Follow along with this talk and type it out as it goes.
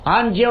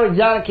I'm Joe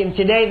Exotic, and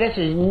today this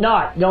is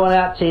not going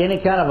out to any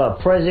kind of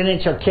a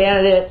presidential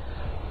candidate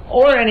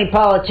or any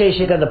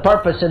politician, because the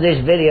purpose of this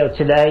video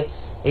today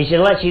is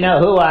to let you know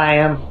who I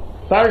am.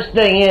 First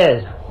thing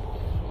is,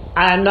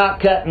 I am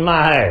not cutting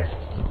my hair.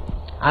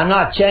 I'm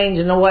not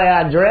changing the way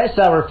I dress.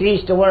 I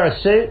refuse to wear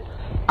a suit.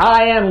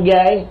 I am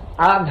gay.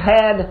 I've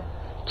had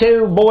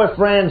 2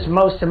 boyfriends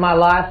most of my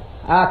life.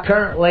 I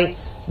currently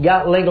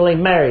got legally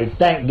married,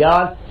 thank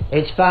God.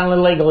 It's finally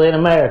legal in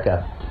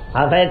America.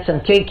 I've had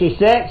some kinky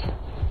sex.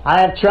 I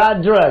have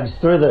tried drugs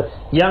through the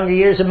younger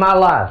years of my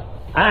life.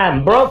 I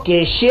am broke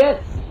as shit.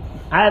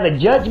 I have a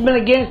judgment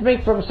against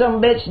me from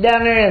some bitch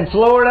down there in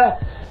Florida.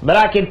 But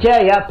I can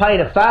tell you, I paid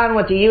a fine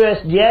with the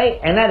USDA,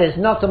 and that is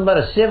nothing but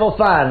a civil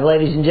fine,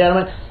 ladies and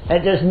gentlemen.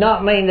 That does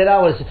not mean that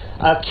I was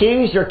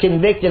accused or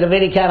convicted of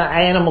any kind of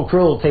animal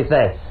cruelty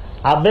thing.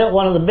 I built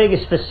one of the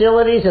biggest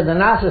facilities and the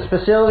nicest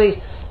facilities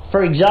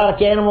for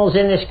exotic animals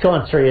in this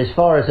country as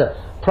far as a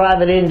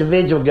private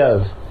individual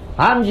goes.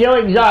 I'm Joe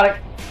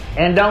Exotic,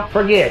 and don't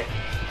forget,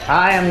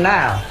 I am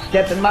now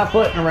stepping my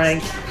foot in the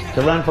ring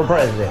to run for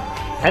president.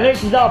 And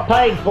this is all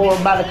paid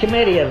for by the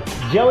committee of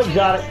Joe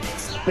Exotic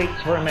Speaks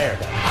for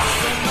America.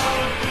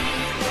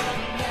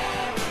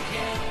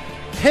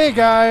 Hey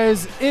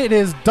guys, it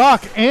is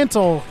Doc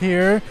Antle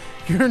here,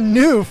 your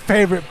new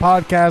favorite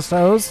podcast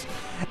host,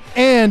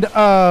 and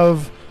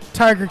of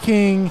Tiger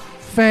King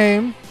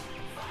fame.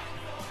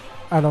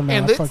 I don't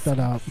know, I fucked that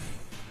up.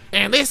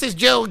 And this is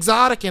Joe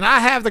Exotic, and I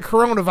have the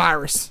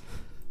coronavirus.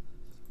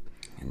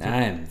 And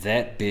I am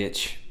that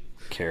bitch,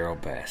 Carol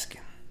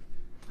Baskin.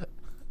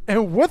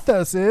 And with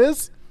us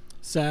is...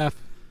 Saf.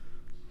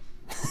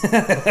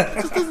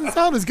 This doesn't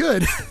sound as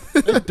good.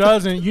 It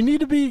doesn't. You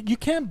need to be... You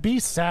can't be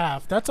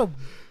Saf. That's a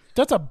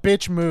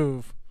bitch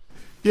move.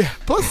 Yeah,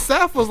 plus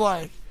Saf was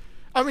like...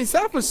 I mean,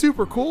 Saf was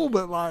super cool,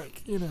 but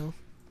like, you know...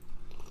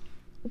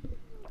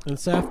 And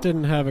Saf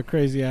didn't have a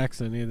crazy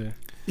accent either.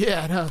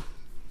 Yeah, I know.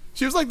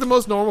 She was like the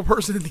most normal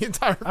person in the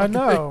entire I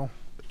know.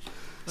 thing.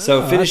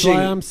 So finishing, that's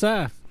why I'm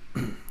Saf.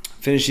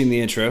 Finishing the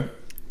intro,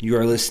 you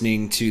are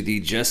listening to the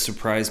Just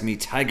Surprise Me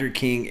Tiger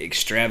King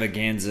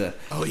Extravaganza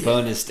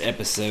bonus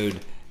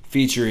episode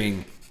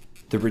featuring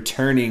the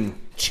returning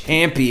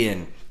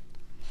champion,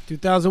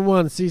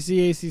 2001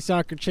 CCAC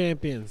soccer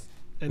champions,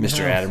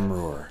 Mr. Adam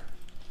Rohr.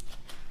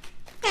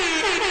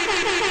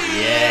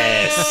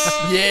 Yes.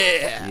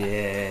 Yeah.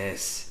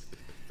 Yes.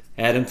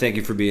 Adam, thank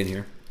you for being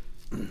here.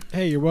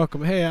 Hey, you're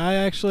welcome. Hey, I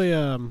actually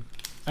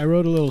I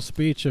wrote a little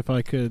speech, if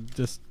I could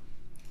just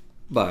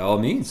By all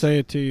means. say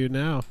it to you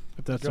now,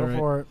 if that's all Go right.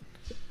 for it.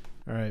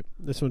 All right,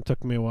 this one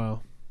took me a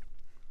while.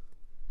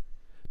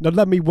 Now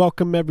let me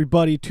welcome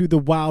everybody to the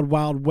Wild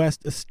Wild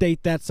West, a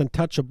state that's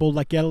untouchable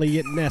like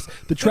Elliot Ness.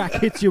 The track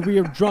hits your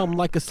eardrum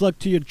like a slug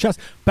to your chest.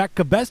 Back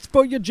a best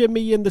for your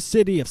Jimmy in the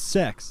city of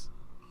sex.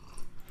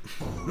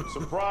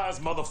 Surprise,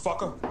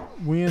 motherfucker.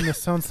 We in the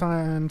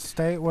Sunshine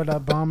State where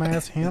that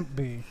bomb-ass hemp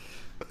be.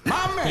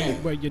 My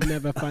man. Where you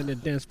never find a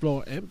dance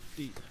floor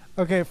empty.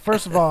 Okay,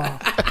 first of all,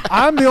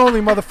 I'm the only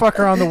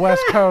motherfucker on the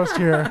West Coast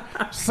here.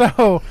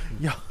 So,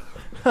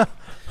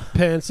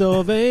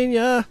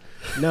 Pennsylvania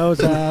knows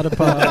how to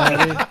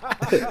party.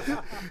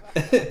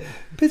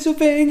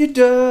 Pennsylvania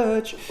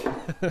Dutch.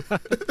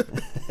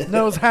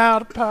 knows how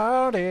to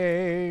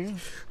party.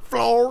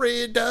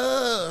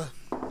 Florida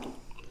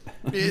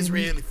is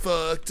really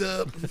fucked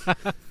up.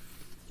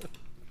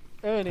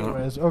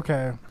 Anyways,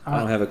 okay. I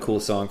don't have a cool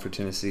song for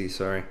Tennessee,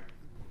 sorry.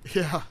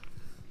 Yeah.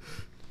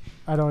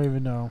 I don't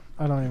even know.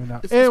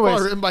 It's Anyways,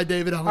 probably written by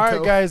David Allen all right,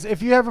 Coe. guys,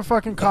 if you haven't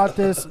fucking caught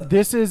this,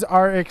 this is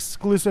our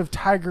exclusive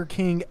Tiger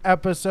King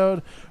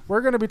episode.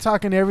 We're going to be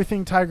talking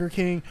everything Tiger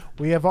King.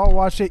 We have all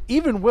watched it.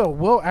 Even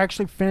Will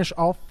actually finish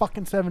all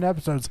fucking 7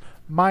 episodes.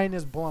 Mine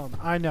is blown.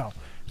 I know.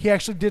 He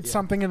actually did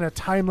something in a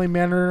timely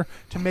manner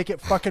to make it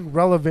fucking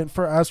relevant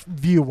for us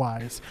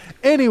view-wise.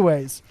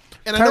 Anyways.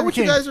 And I know what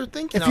you guys are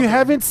thinking. If you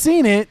haven't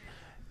seen it,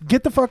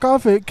 get the fuck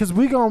off it, because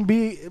we going to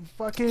be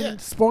fucking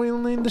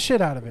spoiling the shit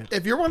out of it.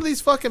 If you're one of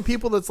these fucking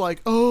people that's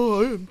like,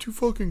 oh, I'm too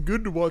fucking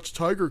good to watch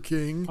Tiger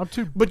King,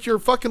 but you're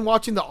fucking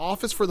watching The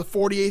Office for the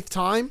 48th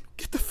time,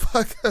 get the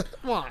fuck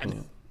come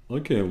on. I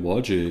can't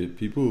watch it.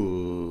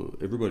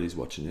 Everybody's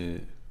watching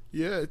it.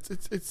 Yeah, it's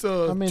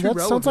I mean, too that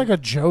relevant. sounds like a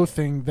Joe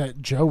thing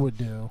that Joe would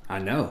do. I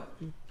know.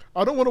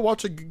 I don't want to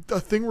watch a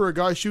thing where a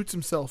guy shoots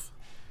himself.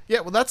 Yeah,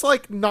 well, that's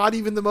like not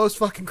even the most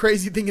fucking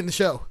crazy thing in the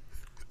show.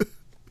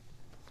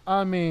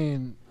 I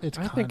mean,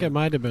 I think it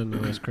might have been the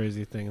most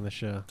crazy thing in the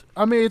show.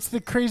 I mean, it's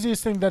the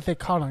craziest thing that they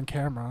caught on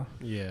camera.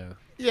 Yeah.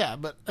 Yeah,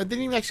 but I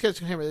didn't even actually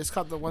catch on camera. They just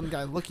caught the one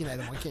guy looking at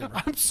him on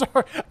camera.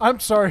 I'm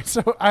sorry.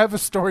 So I have a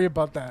story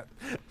about that.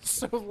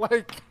 So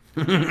like,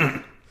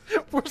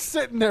 we're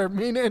sitting there,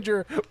 me and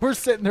Andrew, we're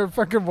sitting there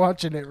fucking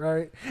watching it,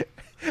 right?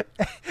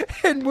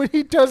 And when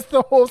he does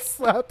the whole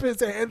slap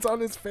his hands on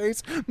his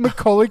face,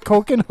 Macaulay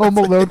Culkin Home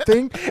Alone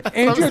thing,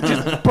 Andrea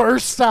just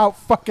bursts out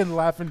fucking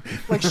laughing.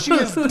 Like she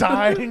is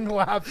dying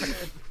laughing.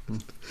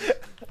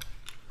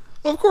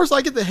 Well, of course,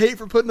 I get the hate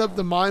for putting up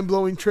the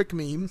mind-blowing trick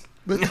meme,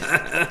 but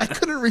I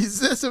couldn't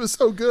resist. It was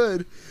so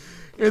good.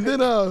 And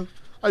then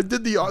I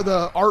did the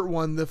art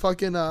one, the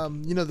fucking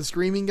the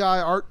screaming guy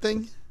art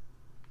thing.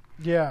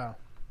 Yeah.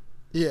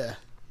 Yeah.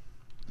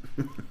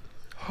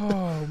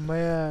 Oh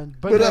man,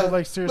 but no,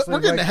 like seriously,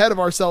 we're getting ahead of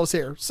ourselves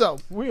here. So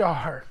we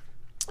are.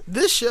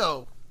 This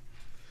show,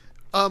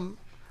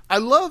 I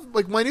love,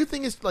 like, my new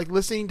thing is like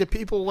listening to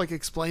people like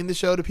explain the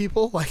show to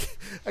people. Like,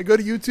 I go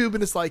to YouTube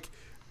and it's like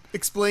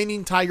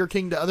explaining Tiger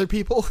King to other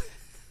people,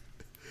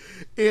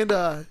 and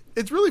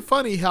it's really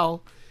funny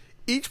how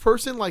each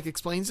person like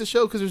explains the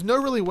show because there's no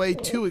really way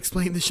to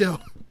explain the show.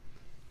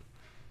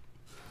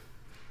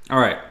 All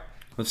right,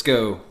 let's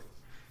go.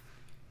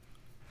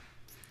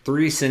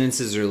 3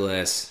 sentences or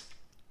less.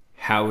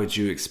 How would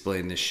you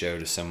explain this show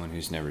to someone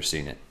who's never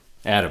seen it?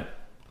 Adam.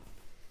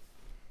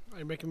 Are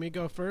you making me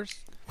go first?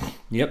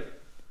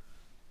 Yep.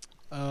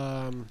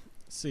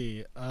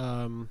 See.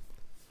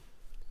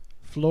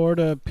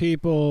 Florida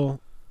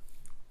people,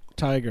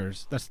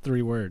 tigers. That's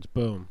 3 words.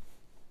 Boom.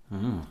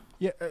 Mm.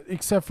 Yeah,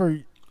 except for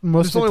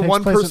most. There's only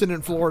one person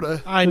in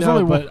Florida. I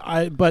know,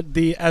 but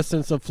the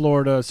essence of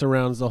Florida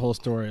surrounds the whole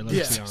story.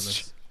 Let's be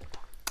honest.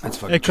 That's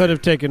fucking. It could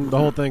have taken the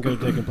whole thing could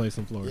have taken place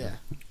in Florida.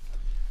 Yeah.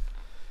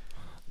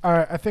 All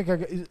right, I think I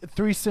got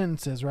 3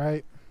 sentences,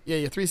 right?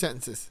 Yeah, 3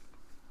 sentences.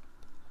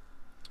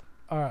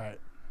 All right.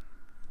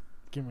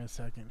 Give me a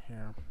second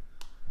here.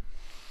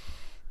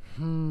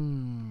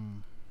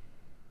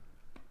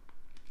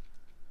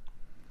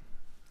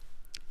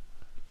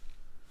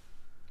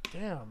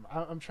 Damn,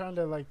 I'm trying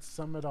to like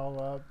sum it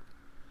all up.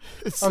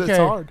 It's Okay.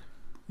 hard.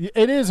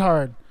 It is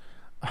hard.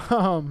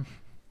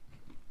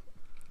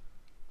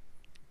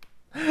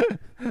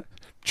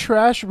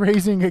 Trash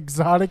raising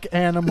exotic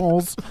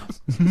animals,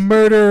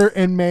 murder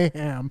and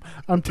mayhem.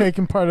 I'm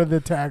taking part of the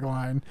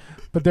tagline,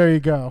 but there you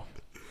go.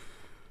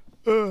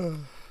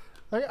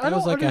 Like, That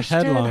was like a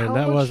headline.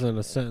 That wasn't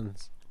a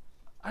sentence.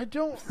 I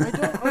don't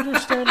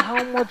understand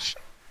how much.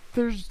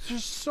 There's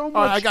just so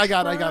much. I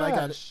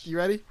got it. You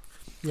ready?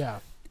 Yeah.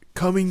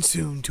 Coming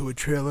soon to a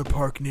trailer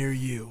park near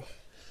you.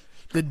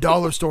 The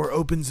dollar store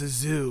opens a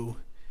zoo,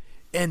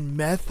 and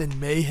meth and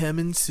mayhem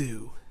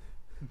ensue.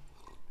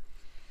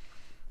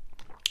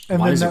 And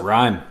Why then does it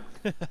rhyme?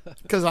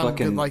 Because I'm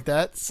good like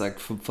that. It's like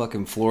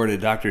fucking Florida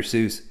Dr.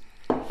 Seuss.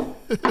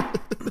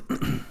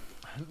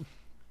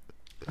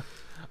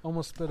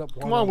 almost spit up.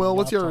 Come on, Will.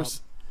 What's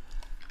yours?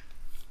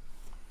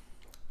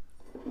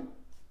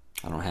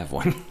 I don't have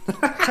one.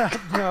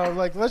 No,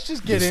 like let's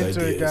just get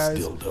into it, guys.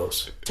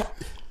 Dildos.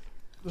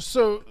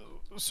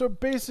 So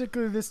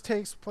basically, this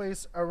takes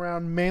place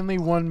around mainly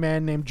one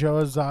man named Joe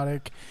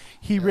Exotic.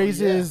 He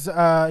raises.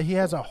 He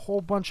has a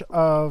whole bunch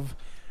of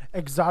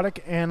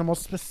exotic animals,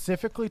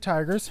 specifically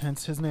tigers,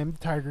 hence his name,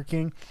 Tiger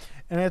King,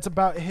 and it's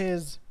about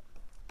his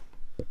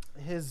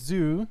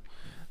zoo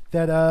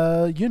that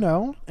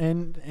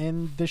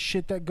and the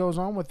shit that goes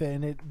on with it,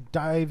 and it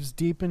dives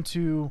deep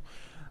into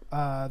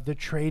the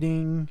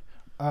trading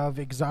of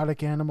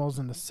exotic animals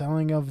and the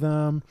selling of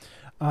them.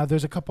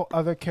 There's a couple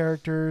other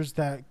characters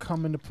that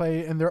come into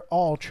play, and they're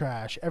all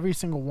trash. Every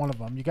single one of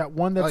them. You got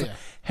one that's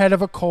head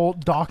of a cult,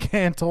 Doc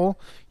Antle.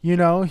 You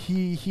know,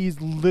 he's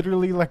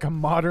literally like a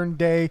modern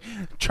day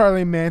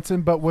Charlie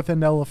Manson, but with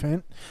an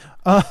elephant.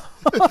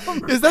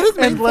 Is that his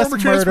main form of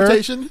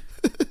transportation?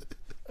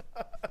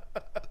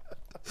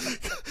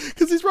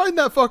 Because he's riding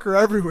that fucker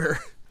everywhere.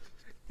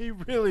 He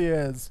really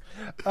is.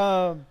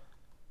 And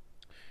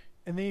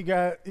then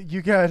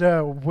you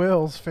got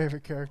Will's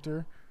favorite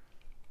character.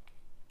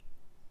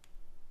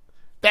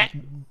 That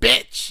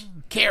bitch,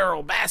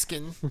 Carol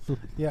Baskin.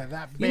 Yeah,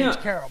 that bitch,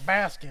 Carol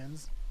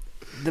Baskins.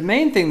 The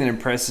main thing that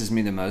impresses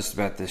me the most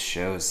about this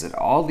show is that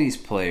all these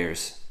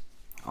players,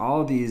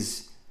 all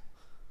these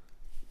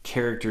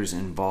characters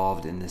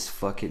involved in this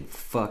fucking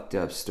fucked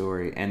up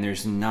story, and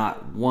there's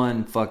not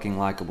one fucking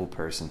likable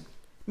person.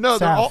 No,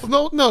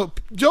 no.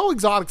 Joe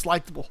Exotic's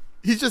likable.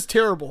 He's just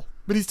terrible,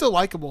 but he's still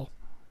likable.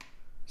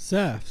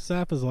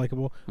 Saf is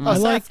likable.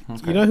 Okay.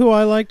 You know who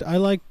I liked? I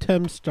liked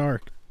Tim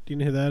Stark. Do you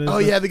know who that is? Oh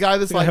yeah, the guy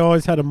that's like who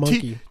always had a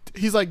monkey.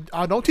 He's like,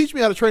 don't teach me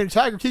how to train a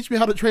tiger. Teach me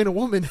how to train a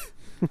woman.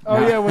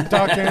 Oh yeah, with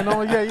Doc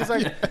Antle. Yeah, he's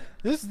like,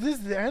 this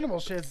the animal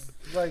shit's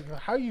like,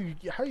 how you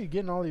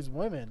getting all these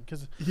women?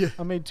 Because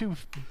I mean,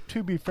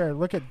 to be fair,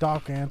 look at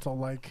Doc Antle.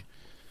 Like,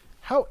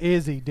 how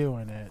is he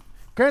doing it?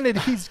 Granted,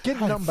 he's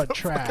getting nothing but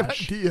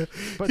trash.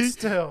 But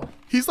still,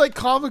 he's like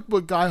comic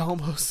book guy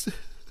almost.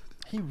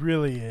 He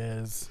really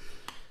is.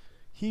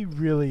 He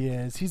really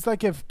is. He's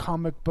like if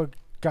comic book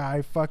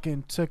guy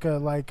fucking took a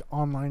like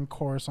online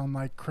course on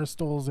like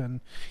crystals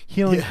and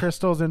healing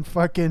crystals and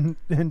fucking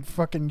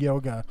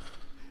yoga.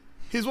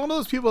 He's one of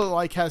those people that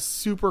like has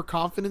super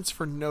confidence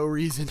for no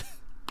reason.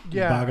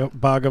 Yeah.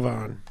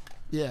 Bhagavan.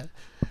 Yeah.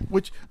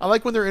 Which I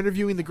like when they're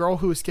interviewing the girl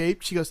who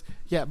escaped. She goes,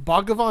 yeah,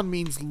 Bhagavan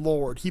means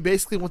Lord. He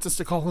basically wants us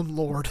to call him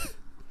Lord.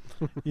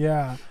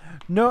 Yeah.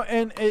 No,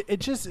 and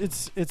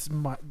it's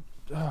my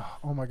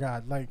oh my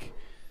god, like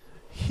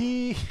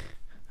he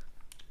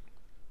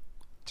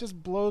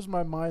just blows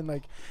my mind,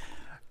 like,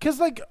 because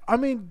like I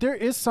mean there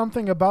is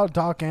something about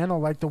Doc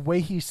Antle, like the way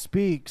he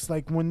speaks,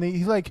 like when I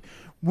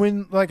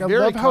very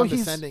love how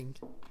condescending.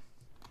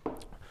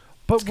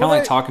 But It's kind of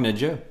like talking to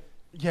Joe.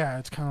 Yeah,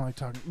 it's kind of like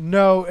talking.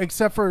 No,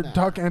 except for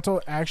Doc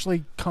Antle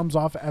actually comes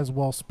off as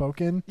well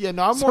spoken. Yeah,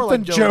 no, I'm more like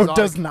Something Joe Joe Exotic.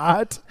 does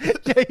not.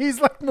 Yeah,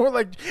 he's like more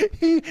like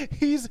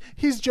he's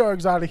Joe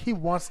Exotic. He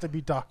wants to be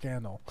Doc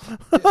Antle.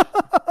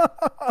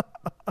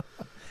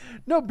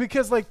 No,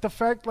 because like the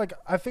fact, like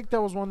I think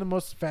that was one of the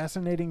most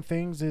fascinating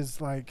things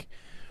is like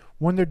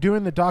when they're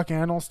doing the Doc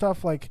Antle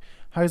stuff, like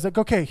how he's like,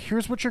 okay,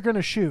 here's what you're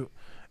gonna shoot,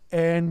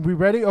 and we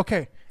ready?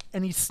 Okay.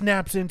 And he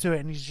snaps into it,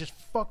 and he's just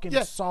fucking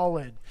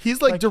solid.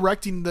 He's like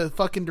directing the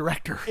fucking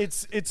director.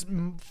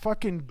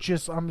 Fucking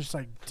just. I'm just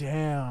like,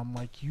 damn,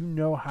 like you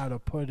know how to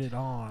put it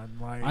on.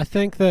 Like I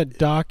think that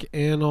Doc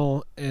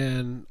Antle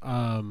and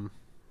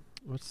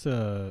what's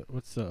the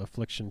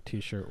Affliction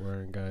T-shirt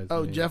wearing guys?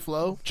 Oh, name? Jeff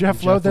Lowe.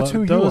 Jeff Lowe. That's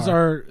who those you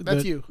are.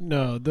 That's you.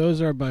 No,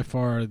 those are by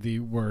far the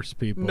worst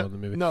people in the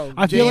movie. No,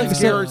 I feel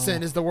James like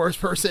Garretson is the worst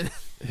person.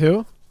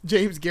 Who?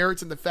 James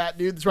Garretson, the fat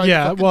dude that's right.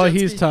 Yeah, well,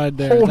 he's tied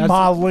there. Oh,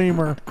 my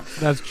lemur.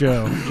 That's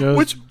Joe. Joe's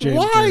Which James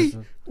why?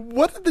 Garrison.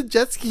 What did the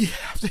jet ski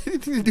have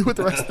anything to do with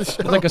the rest of the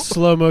show? Like a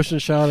slow motion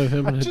shot of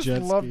him I in a just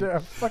jet loved ski. it. I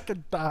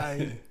fucking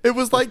died. It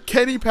was like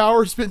Kenny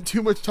Powers spent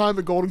too much time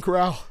at Golden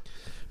Corral.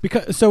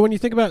 Because when you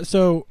think about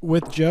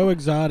with Joe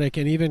Exotic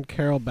and even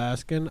Carol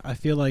Baskin, I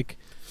feel like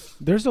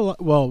there's a lot.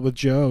 Well, with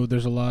Joe,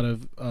 there's a lot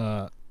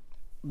of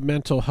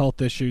mental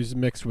health issues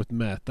mixed with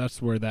meth.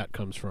 That's where that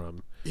comes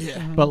from.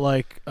 Yeah. But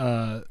like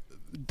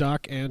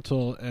Doc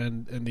Antle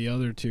and the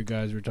other two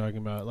guys we're talking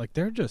about, like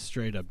they're just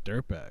straight up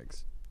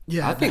dirtbags.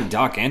 Yeah. I think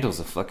Doc Antle's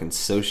a fucking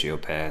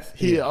sociopath.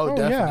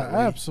 Definitely. Yeah,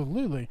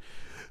 absolutely.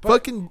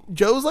 Fucking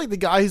Joe's like the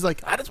guy. He's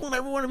like, I just want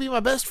everyone to be my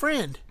best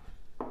friend.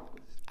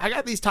 I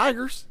got these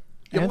tigers.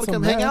 You And want to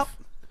some come hang meth. out?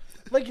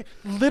 Like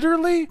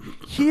literally,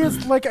 he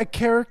is like a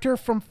character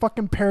from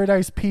fucking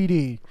Paradise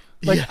PD.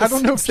 Like Yes, I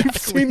don't know if you've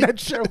exactly. seen that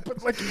show,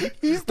 but like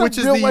he's the Which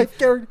is real the life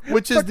character.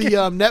 which is the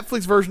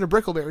Netflix version of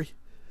Brickleberry.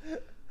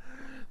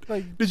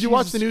 Like, Did you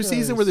watch the new Jesus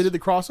season where they Christ. did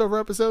the crossover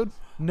episode?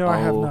 No, I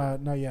have Oh,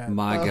 not yet.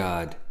 My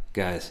God.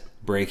 Guys,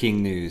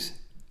 breaking news.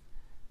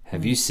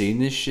 Have you seen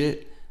this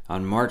shit?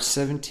 On March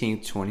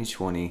 17th,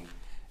 2020,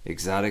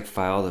 Exotic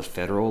filed a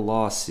federal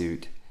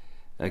lawsuit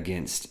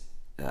against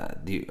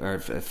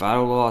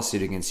filed a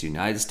lawsuit against the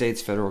United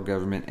States federal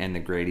government and the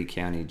Grady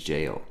County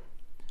Jail.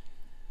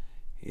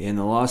 In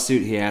the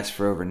lawsuit, he asked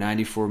for over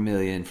 $94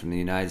 million from the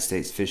United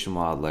States Fish and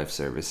Wildlife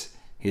Service.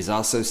 He is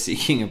also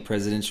seeking a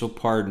presidential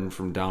pardon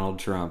from Donald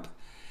Trump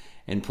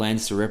and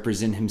plans to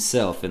represent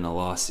himself in the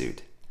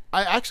lawsuit.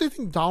 I actually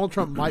think Donald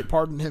Trump might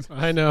pardon him.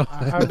 I know.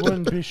 I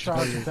wouldn't be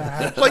shocked if that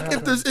happened. Like,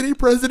 if there's any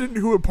president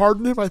who would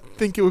pardon him, I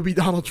think it would be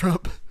Donald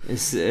Trump. It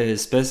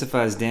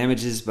specifies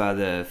damages by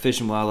the Fish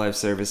and Wildlife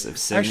Service of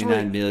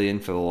 $79 million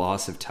for the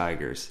loss of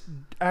tigers.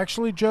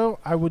 Actually, Joe,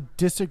 I would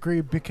disagree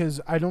because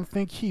I don't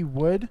think he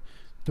would.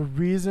 The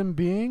reason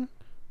being,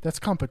 that's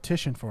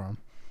competition for him.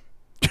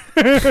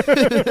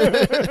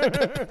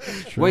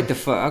 Wait the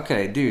fuck.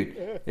 Okay, dude.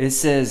 It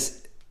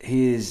says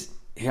he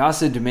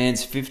also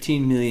demands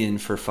 $15 million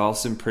for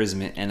false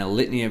imprisonment and a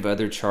litany of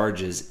other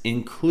charges,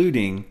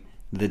 including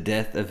the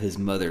death of his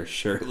mother,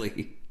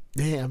 Shirley.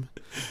 Damn.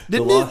 The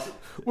Didn't law-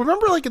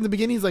 remember, like, in the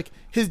beginning, he's like,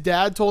 his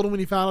dad told him when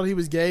he found out he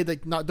was gay,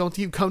 like, don't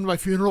you come to my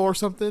funeral or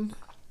something?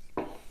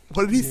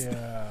 What did he say?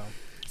 Yeah.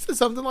 He said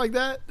something like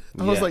that?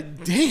 I was Yeah.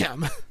 like,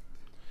 damn.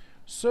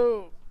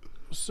 So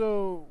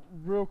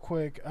real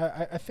quick,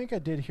 I think I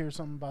did hear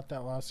something about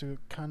that lawsuit.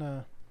 Kind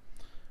of,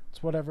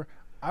 it's whatever.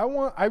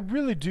 I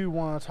really do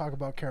want to talk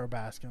about Carol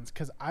Baskins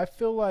because I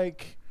feel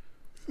like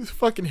He's a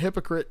fucking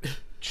hypocrite.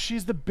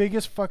 she's the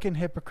biggest fucking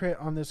hypocrite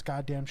on this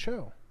goddamn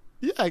show.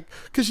 Yeah,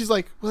 because she's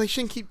like, well, they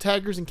shouldn't keep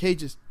tigers in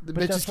cages. The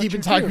But bitch that's is what keeping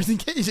you do. tigers in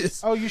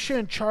cages. Oh, you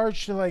shouldn't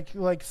charge to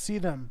like see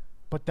them,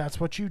 but that's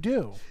what you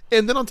do.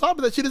 And then on top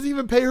of that, she doesn't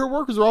even pay her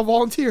workers. They're all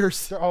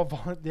volunteers. They're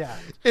all yeah.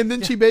 And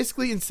then she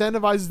basically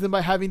incentivizes them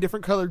by having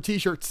different colored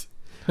T-shirts.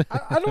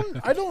 I don't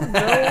know. I don't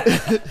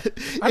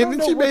then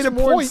know she what's made a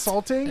more point.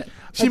 insulting.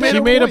 She I made think- He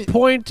made point. a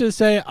point to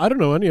say, I don't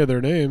know any of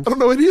their names. I don't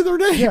know any of their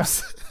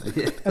names.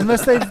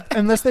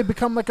 unless they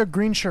become like a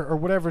green shirt or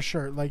whatever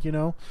shirt, like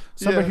somebody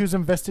Yeah. who's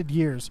invested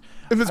years.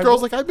 And this I girl's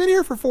will- like, I've been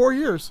here for 4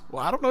 years.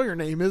 Well, I don't know what your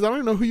name is. I don't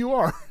even know who you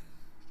are.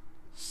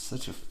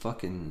 Such a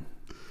fucking...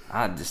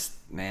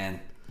 man.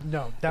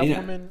 No, that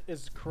Yeah. woman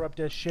is corrupt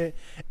as shit.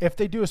 If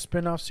they do a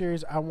spin-off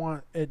series, I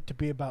want it to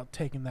be about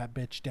taking that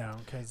bitch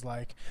down because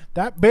like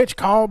that bitch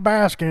called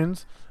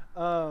Baskins.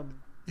 Carl?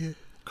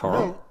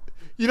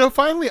 You know,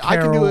 finally, I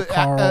can do it.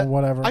 Carl,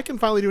 whatever. I can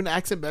finally do an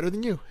accent better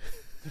than you.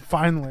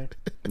 Finally.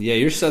 Yeah,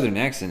 your southern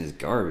accent is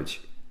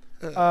garbage.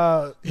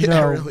 No,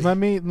 really. let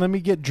me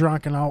get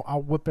drunk and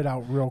I'll whip it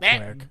out real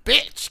quick.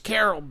 Bitch,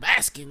 Carol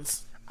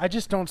Baskins. I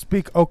just don't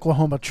speak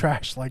Oklahoma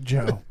trash like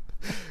Joe.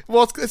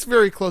 Well, it's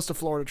very close to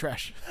Florida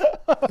trash.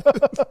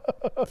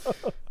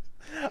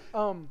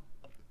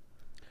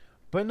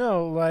 But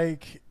no,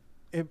 like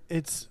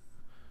it's.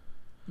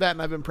 That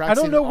and I've been I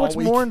practicing. don't know it all what's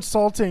week. more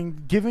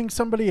insulting: giving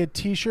somebody a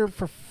T-shirt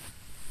for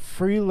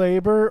free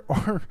labor,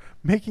 or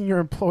making your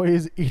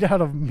employees eat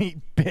out of meat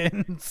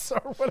bins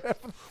or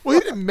whatever. Well,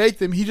 he didn't make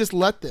them. He just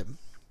let them.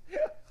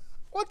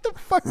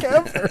 fuck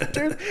ever,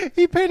 dude.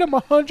 He paid him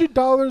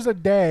 $100 a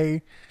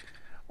day,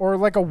 or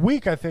like a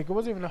week. I think it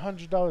wasn't even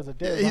 $100 a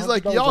day. He's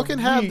like, $100 y'all a can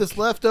have week. this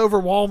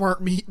leftover Walmart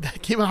meat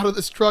that came out of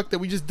this truck that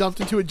we just dumped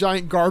into a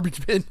giant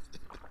garbage bin.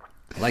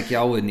 Like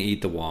y'all wouldn't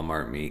eat the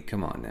Walmart meat.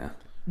 Come on now.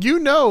 You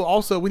know,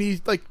 also when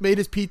he like made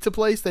his pizza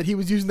place that he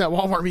was using that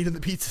Walmart meat in the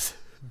pizzas.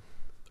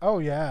 Oh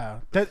yeah,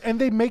 and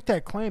they make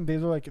that claim. They're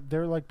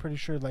like pretty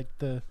sure like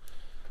the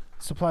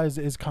supplies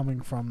is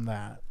coming from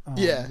that.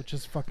 Yeah. Which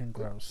is fucking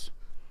gross.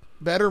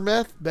 Better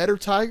meth, better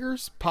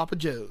tigers, Papa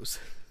Joe's.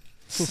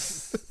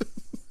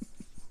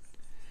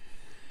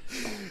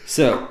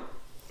 So,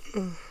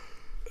 I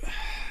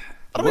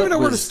don't even know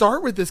where to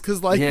start with this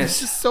because like Yes. it's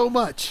just so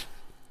much.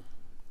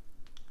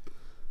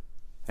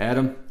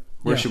 Adam,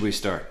 where Yeah. should we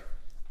start?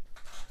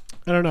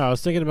 I don't know. I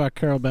was thinking about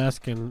Carol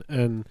Baskin,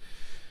 and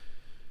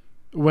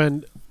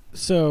when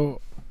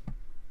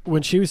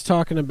she was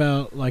talking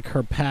about like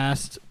her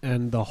past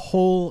and the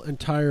whole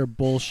entire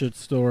bullshit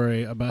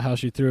story about how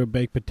she threw a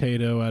baked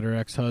potato at her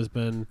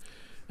ex-husband,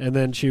 and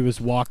then she was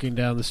walking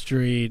down the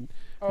street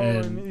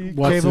and he and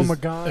what's gave him his- a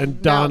gun.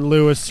 and Don Now-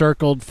 Lewis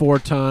circled 4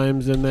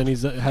 times, and then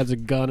has a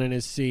gun in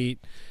his seat.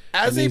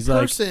 As And a he's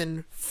like-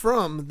 person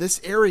from this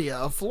area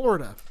of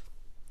Florida,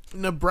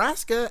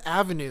 Nebraska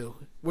Avenue,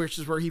 which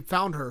is where he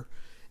found her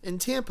in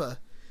Tampa,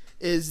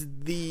 is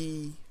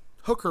the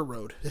hooker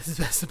road.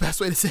 That's the best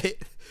way to say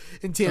it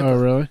in Tampa. Oh,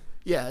 really?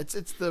 Yeah, it's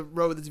the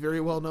road that's very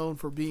well known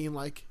for being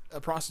like a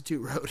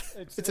prostitute road.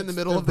 It's in the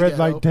middle the of the red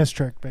ghetto. light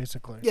district,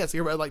 basically. Yeah, it's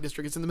a red light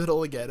district. It's in the middle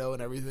of the ghetto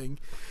and everything.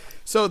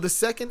 So the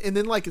second, and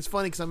then like it's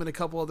funny because I'm in a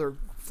couple other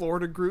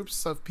Florida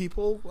groups of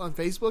people on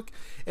Facebook,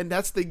 and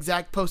that's the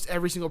exact post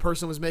every single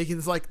person was making.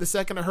 It's like the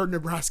second I heard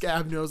Nebraska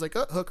Avenue, I was like,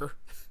 oh, hooker.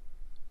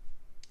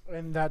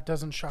 And that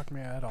doesn't shock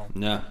me at all.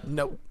 No.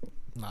 Nope,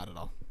 not at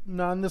all.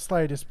 Not in the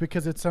slightest,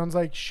 because it sounds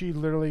like she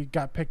literally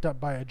got picked up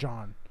by a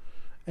John,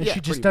 and Yeah, she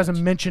just pretty doesn't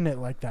much. mention it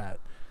like that.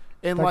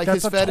 And Like, like that's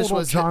his a fetish total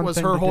was John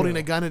thing her to holding do.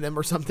 a gun at him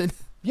or something.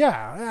 Yeah,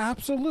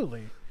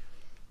 absolutely.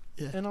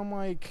 Yeah. And I'm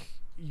like,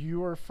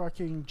 you are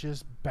fucking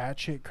just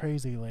batshit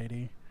crazy,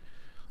 lady.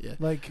 Yeah.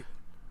 Like,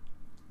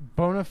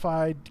 bona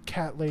fide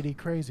cat lady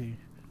crazy.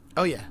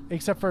 Oh yeah.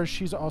 Except for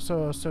she's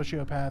also a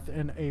sociopath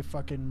and a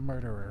fucking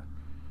murderer.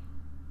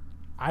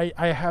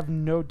 I have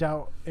no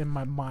doubt in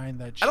my mind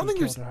that she I don't think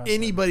killed there's her husband.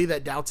 anybody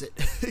that doubts it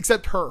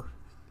except her,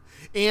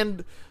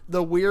 and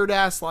the weird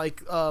ass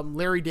like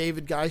Larry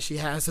David guy she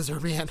has as her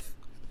man.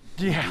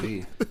 Yeah.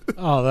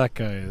 Oh, that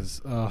guy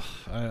is. I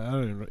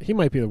don't even know. He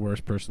might be the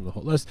worst person in the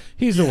whole list.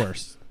 He's the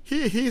worst.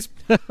 He's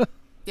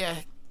yeah.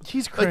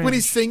 He's cringe. Like when he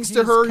sings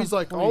to her, he's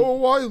like, complete-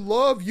 "Oh, I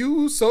love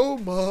you so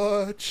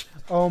much."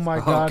 Oh my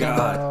god,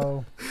 God.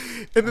 no.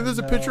 And then there's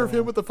a picture of no.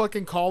 him with a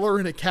fucking collar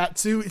and a cat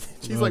suit.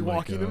 She's Oh like my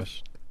walking him.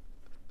 gosh.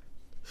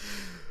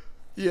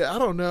 Yeah, I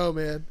don't know,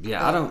 man.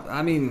 Yeah,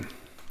 I mean,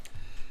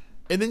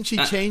 And then she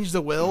changed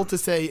the will to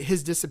say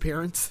his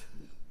disappearance.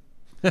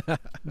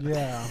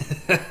 Yeah.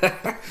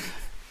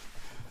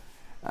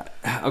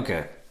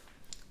 okay.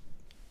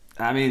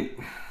 I mean,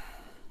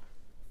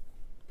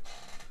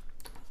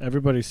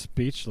 Everybody's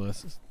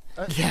speechless.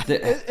 Yeah.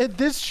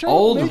 This show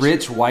old makes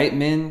rich white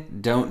men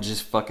don't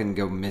just fucking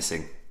go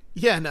missing.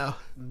 Yeah, no.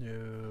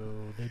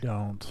 No, they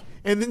don't.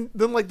 And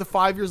then like the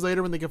 5 years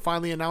later when they could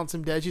finally announce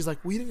him dead, she's like,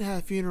 "We didn't have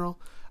a funeral.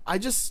 I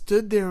just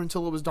stood there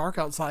until it was dark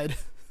outside."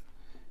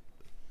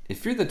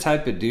 If you're the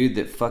type of dude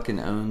that fucking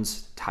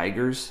owns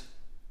tigers,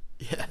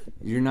 Yeah.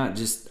 you're not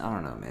just, I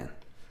don't know, man.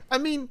 I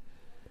mean,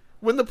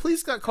 when the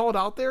police got called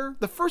out there,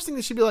 the first thing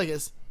they should be like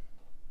is,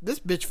 "This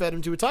bitch fed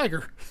him to a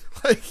tiger."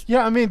 Like,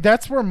 Yeah, I mean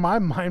that's where my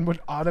mind would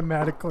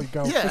automatically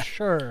go Yeah. for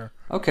sure.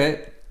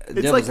 Okay,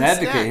 like devil's the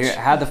advocate Snatch.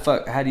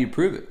 here. How do you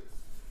prove it?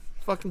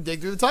 fucking dig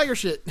through the tiger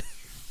shit.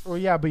 Well,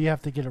 yeah, but you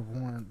have to get a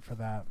warrant for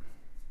that.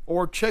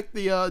 Or check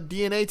the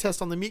DNA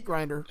test on the meat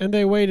grinder. And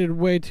they waited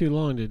way too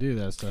long to do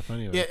that stuff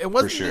anyway. Yeah, it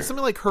wasn't sure.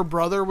 something like her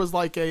brother was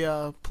like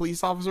a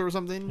police officer or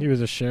something. He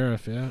was a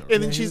sheriff, yeah.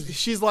 And then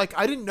she's like,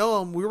 "I didn't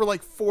know him. We were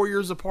like 4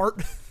 years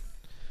apart."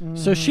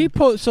 So she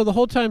so the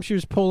whole time she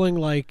was pulling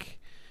like,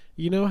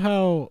 you know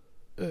how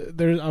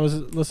I was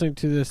listening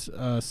to this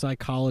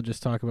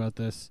psychologist talk about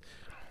this,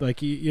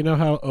 like you know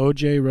how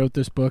OJ wrote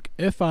this book,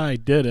 If I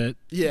Did It,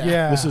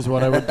 Yeah. this is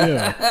what I would do.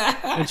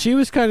 And she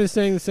was kind of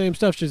saying the same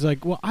stuff. She's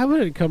like, well, I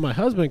wouldn't kill my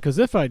husband because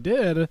if I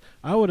did,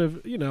 I would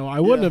have, I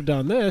wouldn't Yeah. have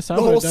done this. I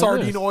The would whole have done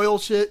sardine this. oil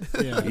shit.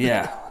 Yeah.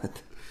 Yeah.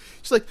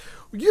 She's like,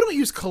 "You don't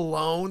use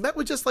cologne. That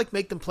would just like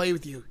make them play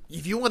with you.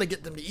 If you want to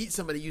get them to eat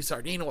somebody, use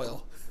sardine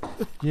oil."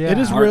 Yeah. It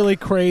is Mark. really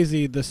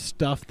crazy the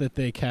stuff that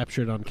they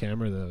captured on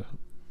camera, though.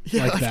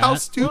 Yeah, Like like how that?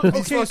 stupid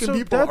these Okay, fucking so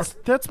people are.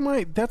 that's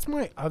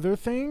my other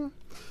thing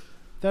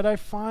that I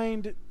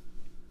find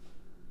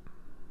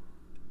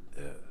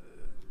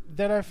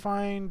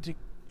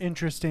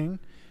interesting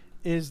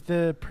is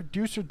the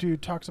producer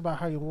dude talks about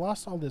how he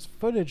lost all this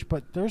footage,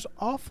 but there's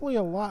awfully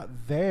a lot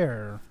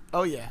there.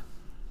 Oh yeah.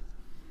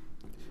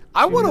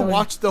 I want to know-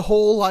 watch the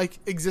whole like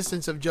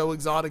existence of Joe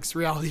Exotic's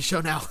reality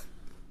show now.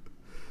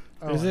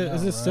 Oh, Is I it know,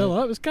 is it right? still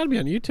up? It's got to be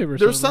on YouTube or something.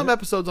 There's some right?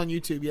 episodes on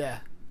YouTube, yeah.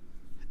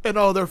 And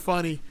they're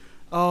funny.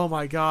 Oh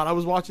my god, I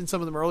was watching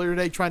some of them earlier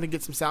today, trying to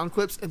get some sound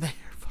clips, and they're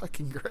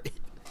fucking great.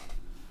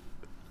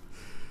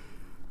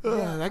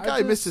 That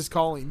guy missed his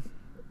calling.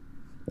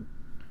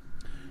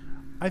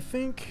 I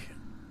think,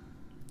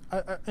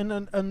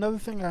 another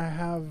thing I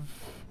have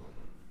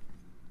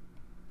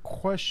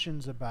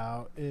questions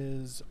about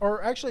is,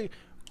 or actually,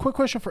 quick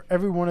question for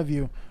every one of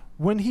you: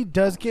 when he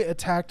does get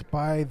attacked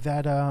by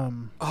that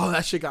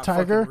that shit got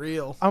tiger, fucking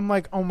real. I'm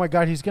like, oh my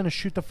god, he's gonna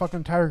shoot the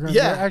fucking tiger. And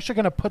Yeah. they're actually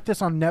gonna put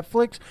this on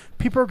Netflix.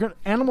 People are gonna,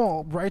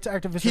 animal rights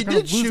activists. He are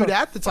gonna did lose shoot a-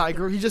 at the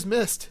tiger. He just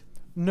missed.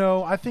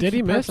 No, I think Did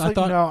he miss? I purposely-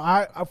 thought-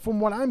 no. I from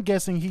what I'm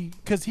guessing,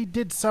 because he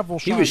did several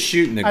shots. He was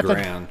shooting the at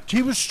ground.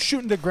 He was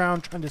shooting the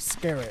ground trying to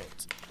scare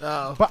it.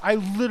 Oh, But I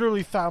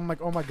literally thought, I'm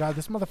like, oh my god,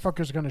 this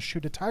motherfucker's gonna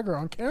shoot a tiger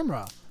on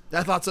camera.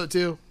 I thought so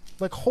too.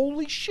 Like,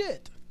 holy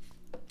shit.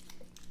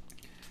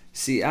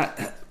 See,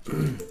 as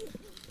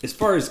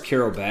far as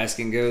Carol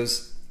Baskin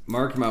goes,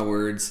 mark my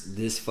words,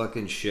 this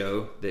fucking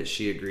show that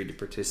she agreed to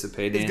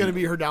participate It's in gonna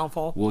be her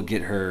downfall, will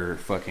get her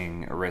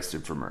fucking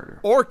arrested for murder.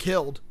 or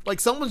killed. Like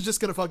someone's just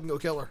gonna fucking go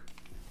kill her.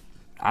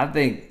 I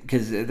think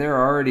because they've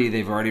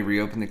already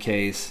reopened the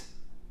case.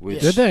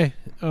 Which Did they?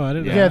 Oh, I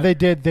didn't know. Yeah, that.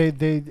 they did.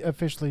 They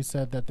officially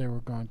said that they were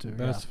going to.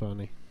 That's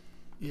funny.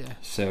 Yeah.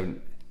 So,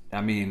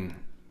 I mean,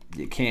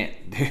 you can't,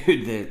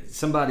 dude.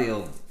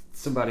 Somebody'll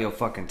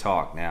fucking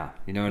talk now.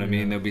 You know what I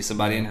mean? There'll be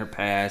somebody in her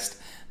past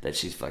that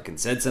she's fucking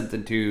said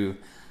something to,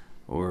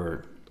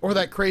 or Or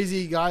that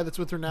crazy guy that's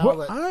with her now.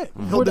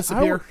 He'll what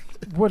disappear.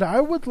 What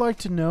I would like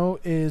to know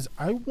is,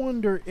 I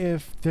wonder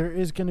if there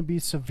is going to be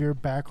severe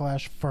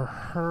backlash for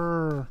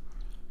her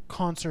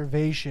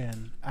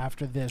conservation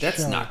after this.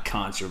 that's show. not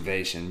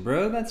conservation,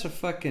 bro. That's a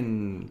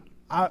fucking.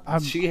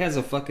 She has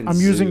a fucking. I'm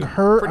zoo. using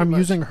her. Pretty I'm much.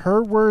 using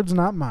her words,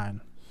 not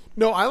mine.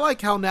 No, I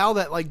like how now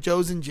that like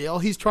Joe's in jail,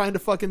 he's trying to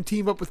fucking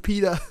team up with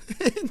PETA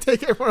and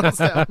take everyone else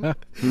down.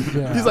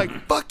 Yeah. He's like,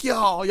 "Fuck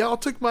y'all! Y'all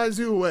took my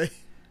zoo away."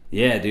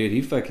 Yeah, dude.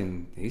 He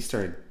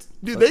started.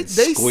 Dude, fucking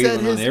they squealing set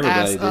on his everybody,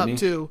 ass didn't up he?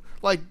 too.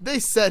 Like they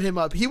set him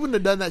up. He wouldn't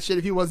have done that shit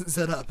if he wasn't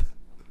set up.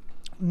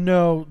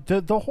 No,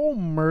 the whole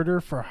murder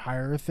for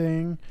hire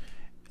thing,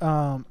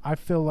 I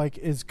feel like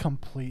is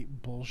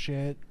complete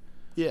bullshit.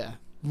 Yeah,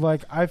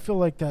 Like, I feel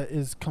like that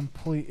is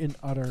complete and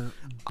utter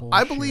bullshit.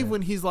 I believe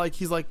when he's like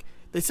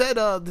they said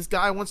this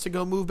guy wants to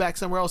go move back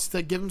somewhere else. He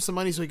said give him some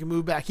money so he can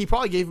move back. He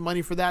probably gave him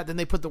money for that. Then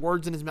they put the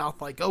words in his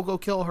mouth like, "Oh, go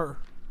kill her."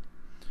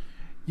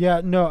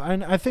 Yeah, no,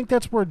 and I think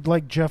that's where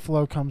like Jeff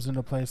Lowe comes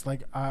into place.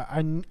 Like,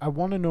 I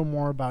want to know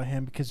more about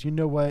him because you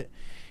know what,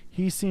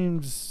 he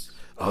seems.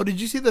 Oh,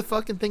 did you see the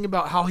fucking thing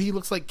about how he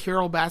looks like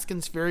Carol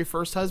Baskin's very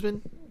first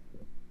husband?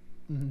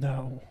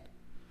 No.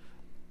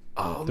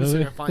 Oh, let me see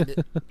if I can find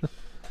it.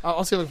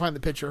 I'll see if I can find the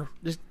picture.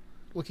 Just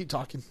we'll keep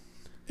talking.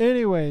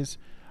 Anyways,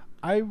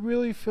 I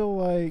really feel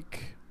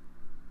like,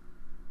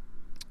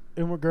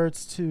 in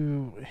regards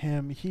to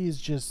him, he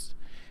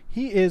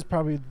is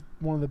probably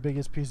one of the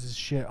biggest pieces of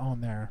shit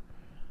on there.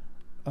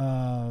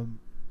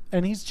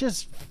 And he's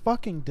just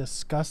fucking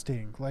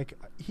disgusting. Like,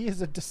 he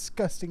is a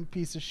disgusting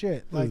piece of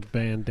shit. His Like,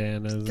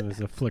 bandanas and his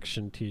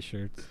affliction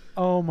T-shirts.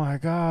 oh my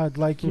god.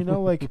 Like, you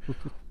know, like,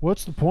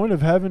 what's the point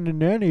of having a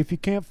nanny if you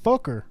can't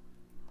fuck her?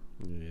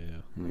 Yeah.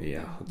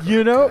 Yeah.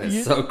 You know,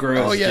 It's so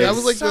gross. Oh yeah, dude. that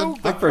was like So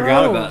the I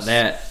forgot gross. about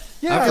that.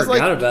 Yeah, I it's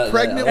forgot like about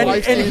pregnant that.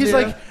 wife and he's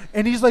standing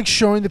like, he's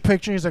showing the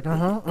picture. And he's like,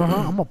 I'm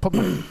gonna put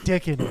my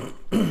dick in it.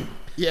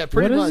 yeah,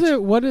 pretty What is much.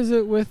 it? What is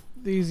it with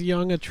these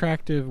young,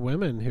 attractive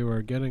women who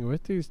are getting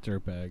with these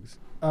dirtbags?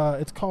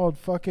 It's called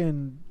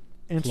fucking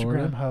Instagram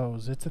Florida?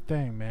 hoes. It's a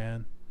thing,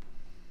 man.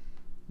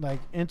 Like,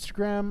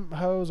 Instagram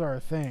hoes are a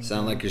thing.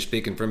 Sound like you're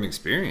speaking from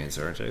experience,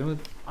 aren't you?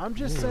 I'm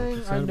just saying,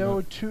 what's I that know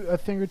about? a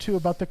thing or two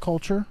about the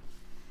culture.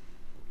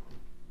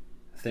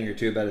 A thing or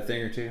two about a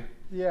thing or two.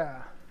 Yeah.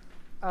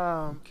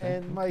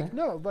 And like,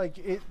 no, like,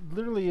 it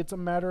literally, it's a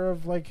matter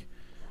of like,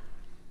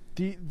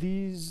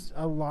 these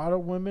a lot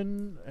of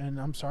women, and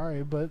I'm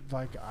sorry, but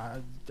like,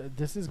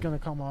 this is gonna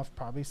come off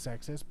probably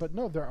sexist, but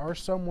no, there are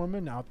some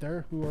women out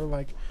there who are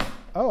like,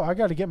 oh, I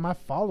got to get my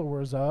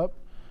followers up.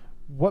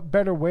 What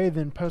better way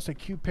than post a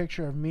cute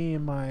picture of me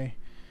in my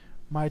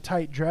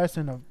tight dress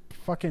and a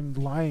fucking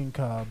lion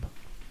cub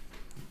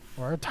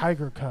or a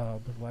tiger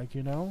cub, like,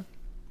 you know?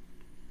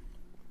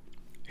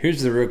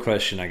 Here's the real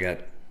question I got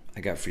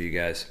for you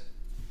guys.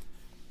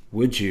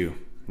 Would you,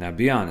 now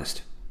be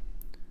honest,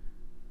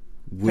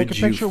 Take a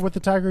picture with the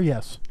tiger,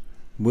 yes.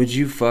 would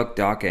you fuck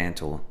Doc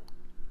Antle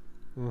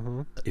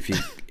Mm-hmm.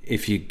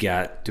 if you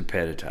got to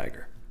pet a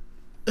tiger?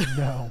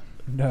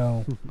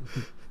 No.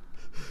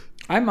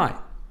 I might.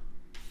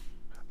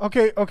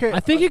 Okay. I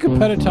think you could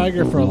pet a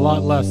tiger for a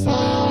lot less than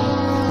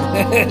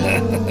that.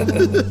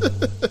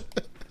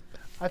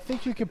 I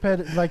think you could pet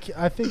it, like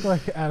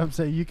Adam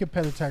said, you could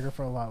pet a tiger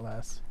for a lot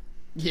less.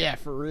 Yeah,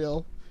 for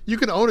real. You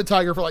can own a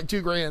tiger for like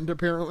 $2,000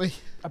 apparently.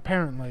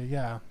 Apparently,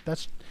 yeah.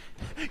 That's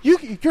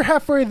you're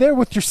halfway there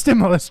with your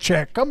stimulus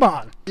check. Come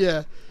on.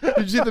 Yeah. Did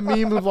you see the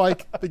meme of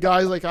like the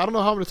guy's like, I don't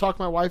know how I'm gonna talk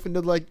my wife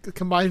into like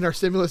combining our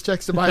stimulus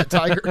checks to buy a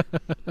tiger.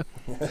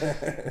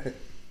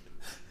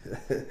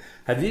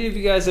 Have any of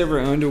you guys ever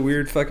owned a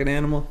weird fucking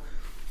animal?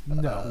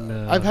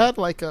 No. I've had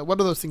like what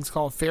are those things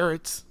called?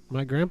 Ferrets.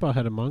 My grandpa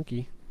had a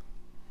monkey.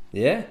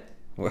 Yeah.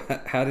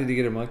 How did he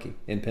get a monkey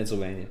in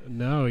Pennsylvania?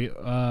 No,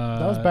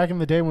 That was back in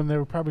the day when they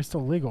were probably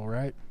still legal,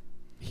 right?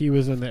 he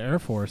was in the Air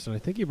Force, and I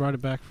think he brought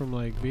it back from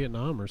like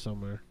Vietnam or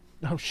somewhere.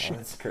 Oh Oh, shit.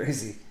 that's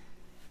crazy.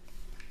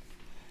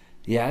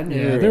 Yeah, I knew.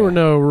 Yeah, there were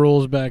no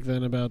rules back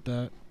then about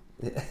that.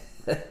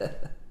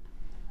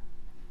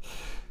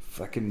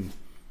 Fucking.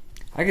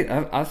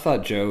 I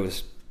thought Joe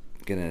was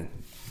gonna.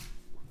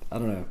 I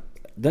don't know.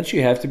 Don't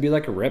you have to be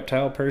like a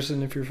reptile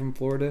person if you're from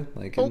Florida?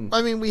 Like, Well,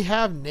 I mean, we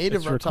have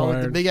native It's reptiles, like the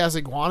required. big ass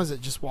iguanas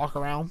that just walk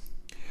around.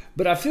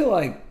 but I feel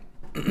like.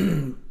 I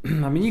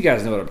mean, you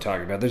guys know what I'm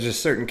talking about. There's a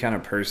certain kind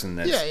of person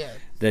that's Yeah.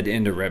 that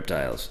into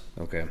reptiles.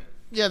 Okay.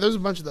 Yeah, there's a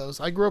bunch of those.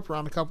 I grew up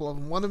around a couple of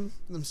them. One of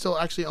them still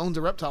actually owns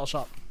a reptile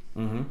shop.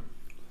 Mm-hmm.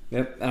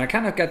 Yep. And I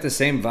kind of got the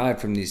same vibe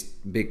from these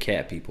big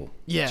cat people.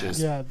 Yeah. Just-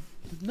 Yeah.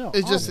 No.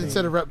 It's just all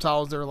instead of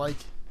reptiles, they're like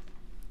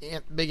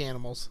big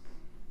animals.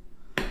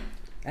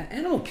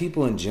 Animal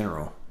people in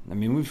general. I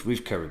mean,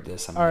 we've covered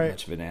this. I'm All not right.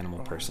 much of an animal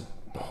person.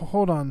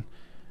 Hold on.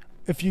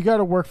 If you got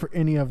to work for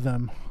any of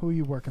them, who are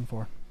you working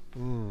for?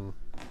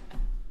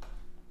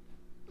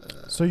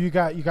 So you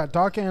got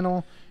Doc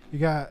Antle, you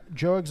got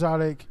Joe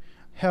Exotic.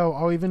 Hell,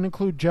 I'll even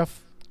include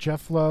Jeff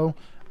Lowe.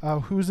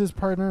 Who's his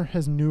partner?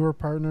 His newer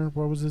partner.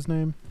 What was his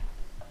name?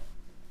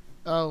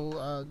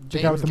 Oh, The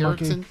guy James with the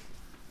monkey? Garrettson.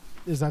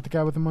 Is that the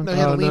guy with the monkey? No, he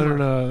had a Oh, no,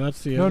 lemur.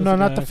 that's the No, other no,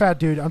 not guy. the fat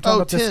dude. I'm talking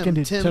Oh, about the skin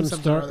dude. Tim Tim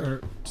something or Stark other.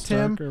 or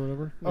Stark Tim, or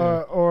whatever.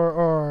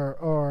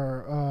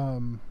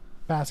 or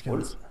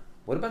Baskins.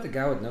 What about the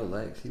guy with no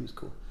legs? He was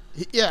cool.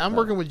 Yeah, I'm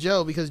working with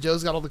Joe because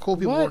Joe's got all the cool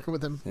people What? working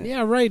with him.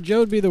 Yeah, right. Joe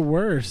would be the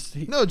worst.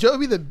 No, Joe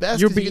would be the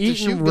best. You'll 'cause be you get to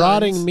eating shoot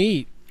rotting guns.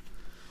 meat,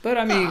 But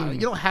I mean, You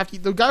don't have to.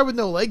 The guy with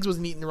no legs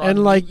wasn't eating the rotting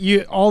and like meat.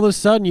 you, all of a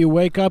sudden you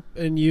wake up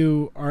and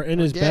you are in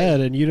his gay. bed,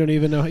 and you don't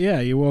even know.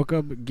 Yeah, you woke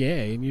up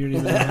gay, and you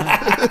don't even know.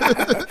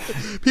 How.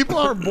 People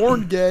aren't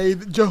born gay.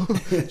 Joe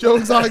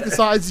Exotic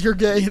decides you're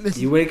gay. And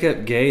you wake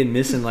up gay and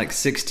missing like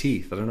 6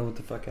 teeth. I don't know what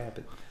the fuck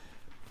happened.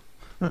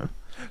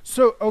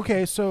 So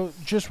okay, so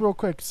just real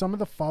quick, some of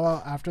the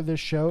fallout after this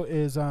show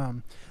is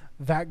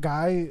that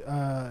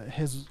guy,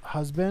 his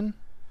husband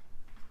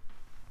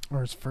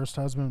or his first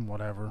husband,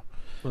 whatever.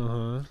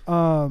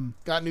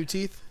 got new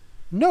teeth.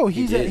 No,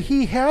 He he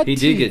did. had He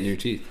teeth. did get new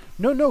teeth.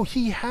 No,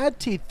 he had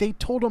teeth. They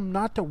told him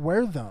not to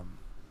wear them.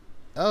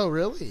 Oh,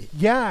 really?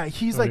 Yeah,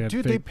 he's Oh, he like, had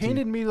dude, they fake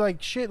painted me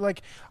like shit.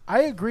 Like,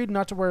 I agreed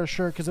not to wear a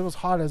shirt because it was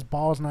hot as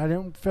balls, and I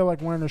didn't feel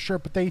like wearing a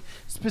shirt. But they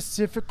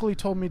specifically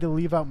told me to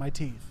leave out my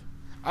teeth.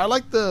 I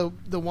like the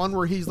one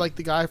where he's like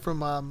the guy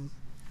from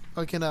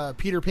fucking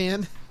Peter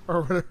Pan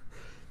or whatever,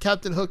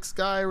 Captain Hook's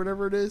guy or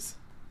whatever it is.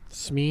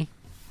 Smee.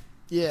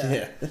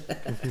 Yeah.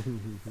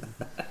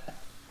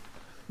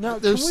 Now,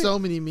 There's can we- so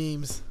many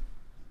memes.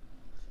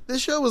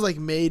 This show was like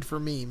made for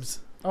memes.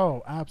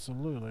 Oh,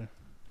 absolutely.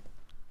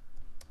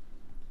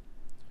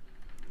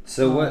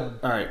 So what?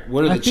 All right.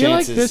 What are the I feel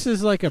chances? like this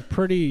is like a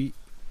pretty.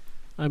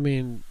 I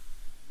mean,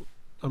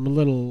 I'm a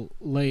little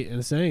late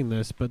in saying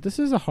this, but this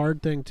is a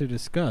hard thing to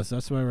discuss.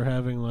 That's why we're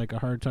having like a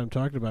hard time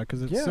talking about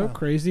because it's so Yeah.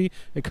 crazy.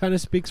 It kind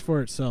of speaks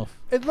for itself.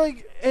 It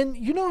like, and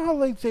you know how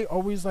like they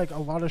always like a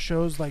lot of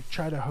shows like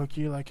try to hook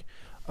you like,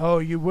 oh,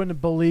 you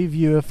wouldn't believe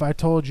you if I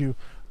told you.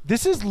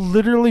 This is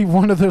literally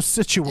one of those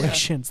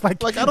situations.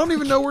 Like Like I don't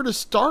even know where to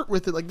start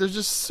with it. Like there's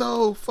just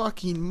so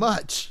fucking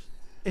much.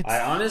 it's I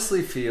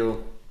honestly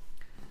feel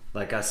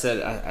like I said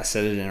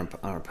it on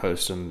our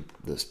post on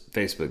this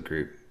Facebook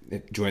group.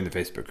 Join the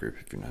Facebook group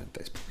if you're not on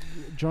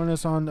Facebook. join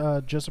us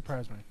on Just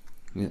Surprise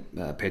Me.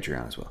 Yeah,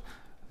 Patreon as well.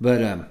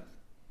 But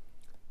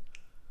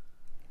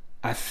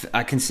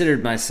I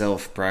considered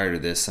myself prior to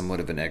this somewhat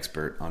of an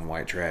expert on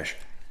white trash,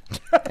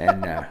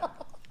 and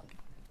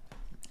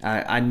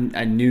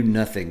I knew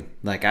nothing.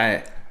 Like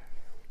I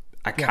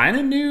kind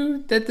of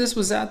knew that this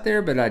was out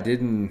there, but I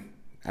didn't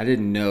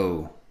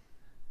know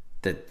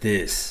that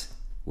this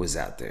was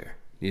out there.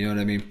 You know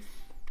what I mean?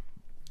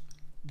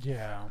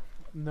 Yeah.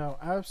 No,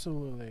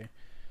 absolutely.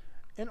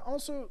 And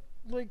also,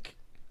 like,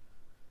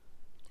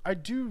 I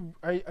do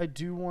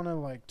want to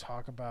like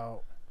talk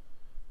about.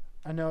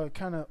 I know it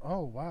kind of.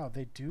 Oh wow,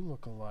 they do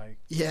look alike.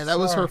 Yeah, that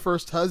was her Sorry.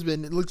 first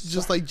husband. It looks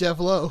just like Jeff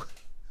Lowe.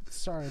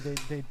 Sorry,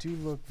 they do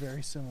look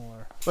very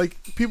similar.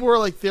 Like people were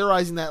like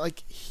theorizing that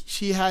like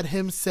she had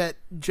him set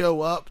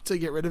Joe up to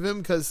get rid of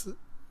him because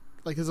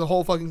like it's a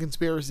whole fucking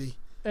conspiracy.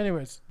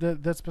 Anyways,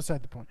 that's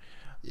beside the point.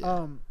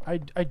 Yeah.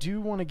 I do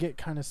want to get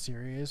kind of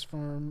serious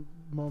for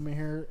a moment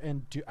here,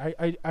 and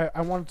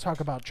I want to talk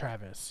about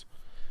Travis.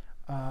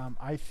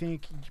 I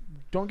think,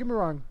 don't get me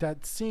wrong,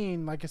 that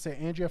scene, like I said,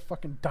 Andrea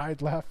fucking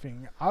died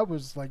laughing. I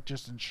was like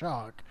just in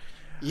shock.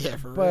 Yeah,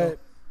 for real. But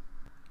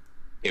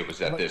It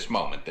was at this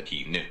moment that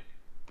he knew.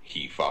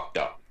 He fucked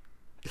up.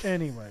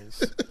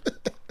 anyways,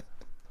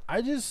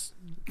 I just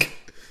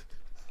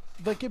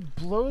like it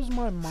blows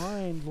my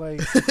mind.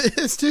 Like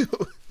it's too.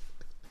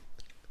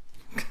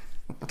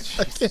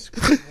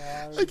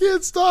 I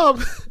can't stop.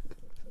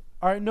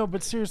 All right, no,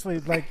 but seriously,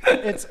 like,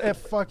 it's a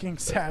fucking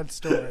sad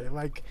story.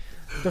 Like,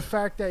 the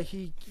fact that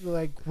he,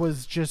 like,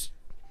 was just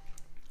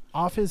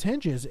off his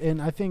hinges,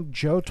 and I think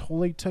Joe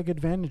totally took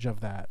advantage of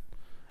that.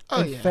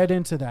 Oh, and yeah. fed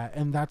into that,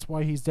 and that's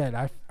why he's dead.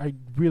 I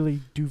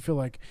really do feel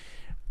like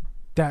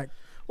that.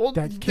 Well,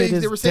 that kid they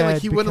is were saying like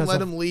dead he wouldn't because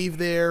let of- him leave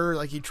there,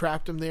 like he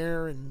trapped him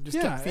there and just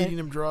Yeah, kept feeding and-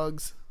 him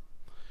drugs.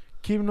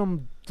 Keeping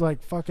him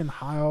like fucking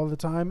high all the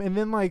time, and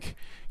then like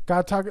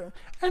got talking.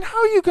 And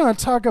how you gonna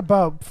talk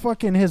about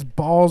fucking his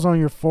balls on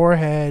your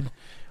forehead,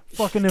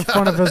 fucking in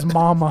front of his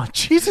mama?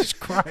 Jesus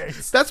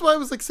Christ! That's why I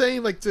was like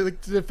saying like to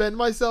defend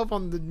myself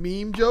on the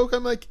meme joke.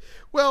 I'm like,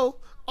 well,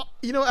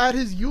 at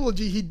his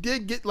eulogy, he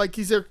did get like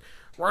he said,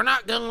 we're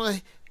not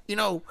gonna,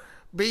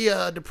 be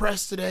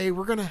depressed today.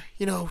 We're gonna,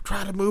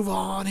 try to move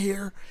on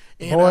here.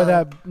 And, Boy,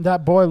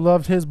 that boy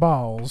loved his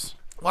balls.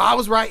 Well, I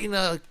was writing,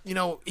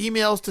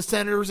 emails to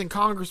senators and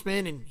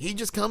congressmen, and he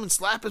just come and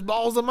slap his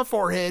balls on my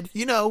forehead.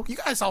 You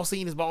guys all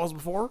seen his balls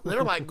before.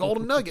 They're like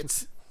golden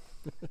nuggets.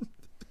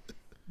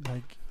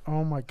 Like,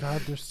 oh my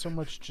God, there's so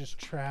much just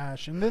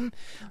trash. And then,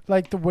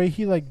 like, the way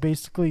he, like,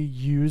 basically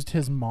used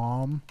his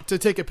mom. To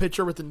take a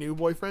picture with the new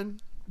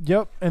boyfriend.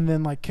 Yep. And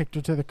then, like, kicked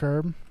her to the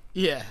curb.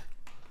 Yeah.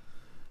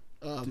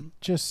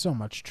 Just so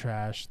much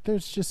trash.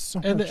 There's just so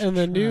And much and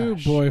the new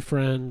trash.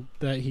 boyfriend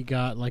that he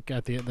got like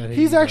at the that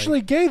He's he, like-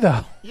 actually gay,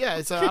 though.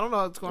 Yeah, so I don't know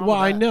what's going on well,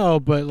 with I that. know,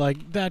 but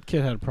like that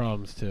kid had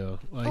problems too.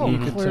 Like Oh, you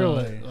could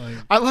clearly. tell. Like,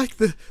 I like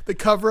the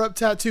cover-up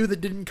tattoo that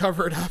didn't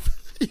cover it up.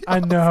 I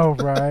know,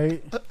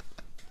 right?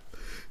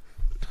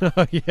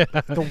 oh yeah,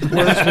 The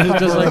worst It's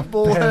just like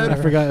bullhead. I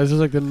forgot. It was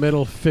just like the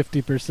middle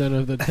 50%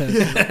 of the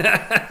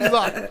tattoo. He's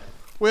like,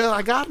 well,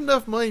 I got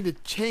enough money to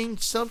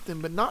change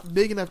something, but not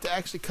big enough to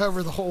actually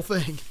cover the whole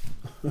thing.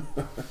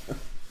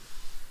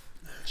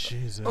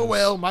 Jesus. Oh,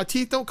 well, my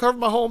teeth don't cover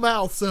my whole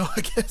mouth, so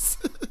I guess.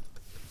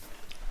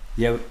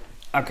 Yeah.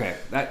 Okay.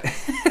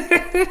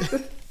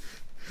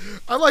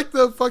 I like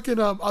the fucking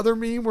other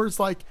meme where it's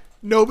like,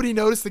 nobody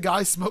noticed the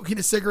guy smoking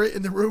a cigarette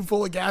in the room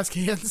full of gas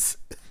cans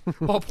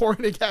while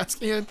pouring a gas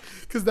can,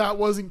 because that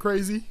wasn't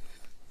crazy.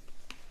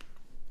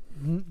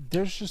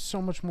 There's just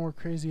so much more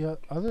crazy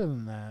other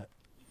than that.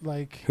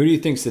 Like, Who do you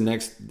think's going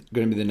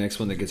to be the next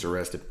one that gets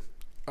arrested?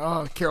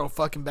 Carol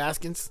fucking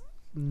Baskins.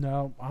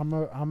 no,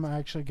 I'm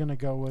actually gonna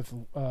go with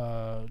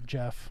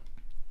Jeff.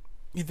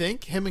 You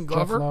think? Him and Jeff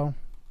Glover? Lowe.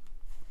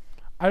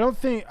 I don't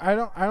think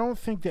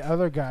the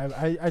other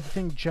guy. I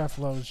think Jeff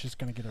Lowe is just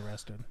gonna get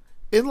arrested.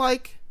 In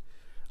like,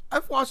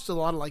 I've watched a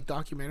lot of like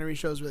documentary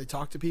shows where they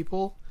talk to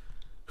people.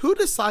 Who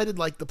decided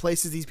like the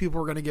places these people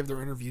were going to give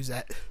their interviews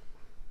at?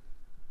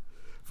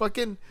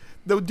 Fucking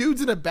the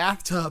dude's in a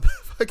bathtub,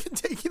 fucking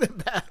taking a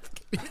bath.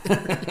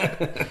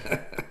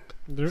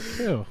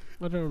 Ew,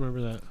 I don't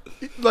remember that.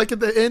 Like at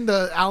the end,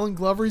 Alan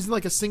Glover, he's in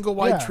like a single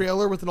wide Yeah.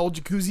 trailer with an old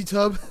jacuzzi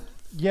tub,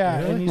 Yeah,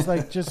 Really? and he's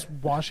like just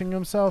washing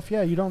himself.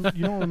 Yeah, you don't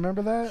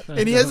remember that?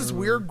 and he has this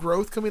weird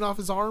growth coming off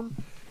his arm.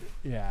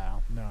 Yeah,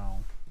 no.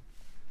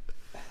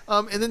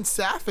 And then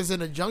Saf is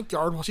in a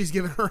junkyard while she's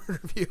giving her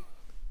interview.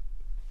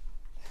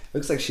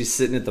 Looks like she's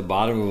sitting at the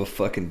bottom of a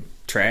fucking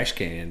trash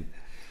can.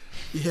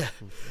 Yeah,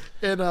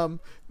 and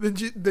then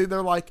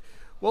they're like,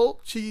 well,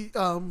 she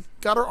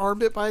got her arm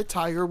bit by a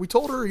tiger. We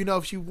told her,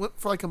 if she went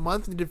for like a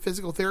month and did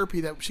physical therapy,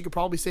 that she could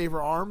probably save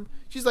her arm.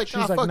 She's like,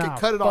 nah, fuck it,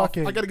 cut it off.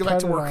 I got to go back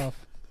to cut it work.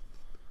 off.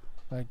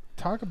 Like,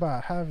 talk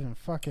about having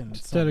fucking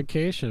It's some-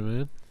 dedication,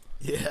 man.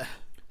 Yeah.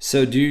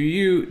 So do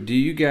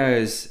you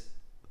guys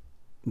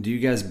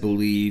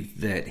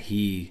believe that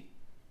he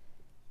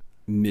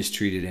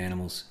mistreated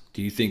animals?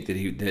 Do you think that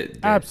there was a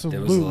lot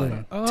Absolutely.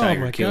 of Oh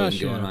tiger my killing gosh,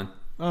 going yeah. on?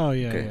 Oh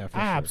yeah, Okay. yeah, for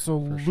sure.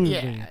 Absolutely.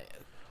 Yeah.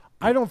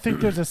 I don't think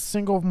there's a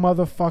single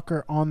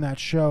motherfucker on that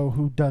show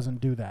who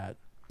doesn't do that.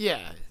 Yeah.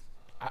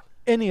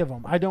 Any of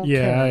them. I don't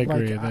Yeah, care. I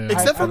agree. Like, They-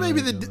 Except for I maybe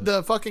really do it.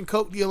 the fucking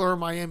coke dealer in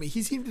Miami.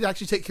 He seemed to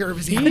actually take care of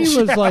his He image.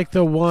 was like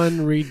the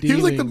one redeeming. He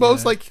was like the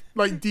most guy.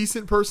 like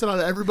decent person out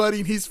of everybody,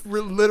 and he's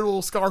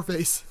literal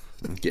Scarface.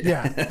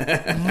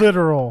 Yeah.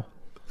 Literal.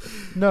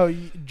 No,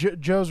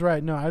 Joe's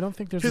right. No, I don't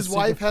think there's His a single-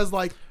 wife has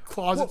like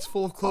closets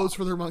full of clothes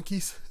for their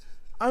monkeys.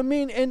 I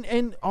mean,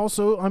 and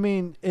also, I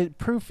mean,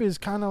 proof is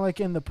kind of like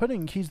in the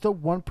pudding. He's the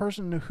one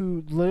person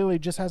who literally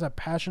just has a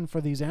passion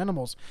for these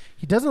animals.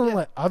 He doesn't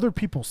let other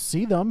people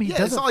see them. He Yeah,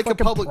 doesn't it's not like a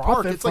fucking public park.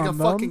 profit It's like a from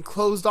them. fucking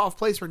closed off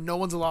place where no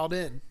one's allowed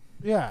in.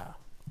 Yeah.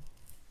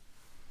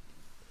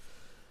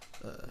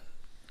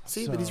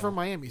 See, but he's So- from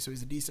Miami, so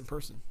he's a decent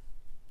person.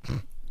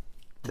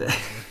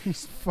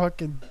 He's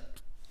fucking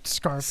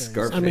Scarface.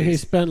 Scarface. I mean, he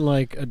spent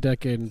like a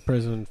decade in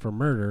prison for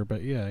murder,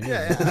 but yeah.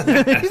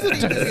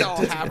 We all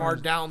have our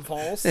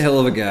downfalls. Hell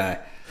of a guy.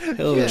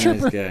 Hell of a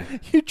Tripper. nice guy.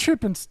 You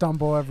trip and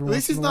stumble every At once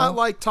least he's in a not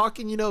while. like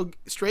talking,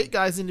 straight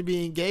guys into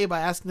being gay by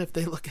asking if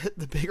they look at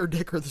the bigger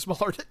dick or the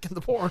smaller dick in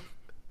the porn.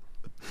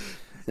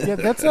 Yeah,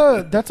 that's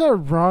a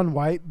Ron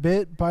White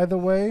bit, by the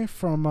way,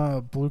 from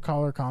Blue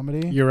Collar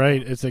Comedy. You're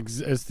right. It's the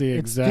It's the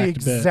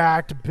exact bit.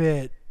 exact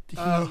bit.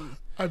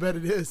 I bet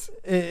it is.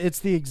 It's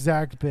the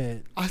exact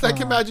bit. I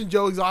can imagine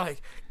Joe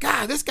Exotic.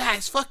 God, this guy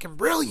is fucking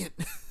brilliant.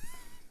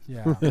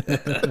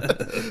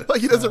 Yeah.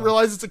 Like he doesn't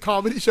realize it's a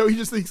comedy show. He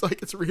just thinks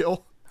like it's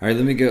real. All right,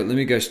 let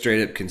me go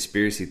straight up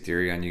conspiracy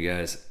theory on you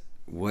guys.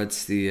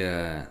 What's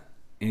the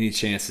any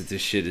chance that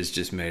this shit is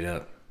just made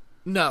up?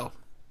 No,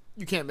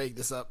 you can't make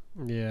this up.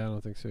 Yeah, I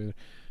don't think so either.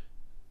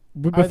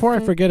 But before I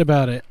forget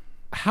about it,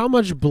 how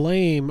much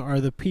blame are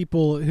the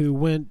people who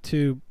went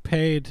to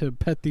pay to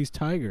pet these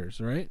tigers,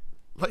 right?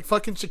 Like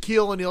fucking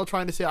Shaquille O'Neal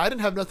trying to say I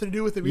didn't have nothing to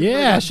do with him.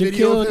 Yeah,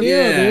 Shaquille O'Neal,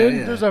 Yeah, dude.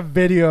 yeah. There's a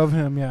video of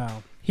him.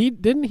 Yeah.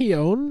 Didn't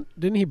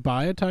he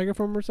buy a tiger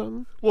from him or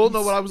something? Well,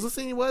 no, what I was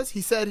listening was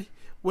he said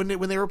when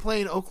they were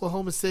playing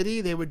Oklahoma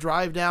City, they would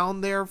drive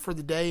down there for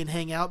the day and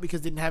hang out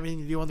because they didn't have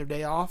anything to do on their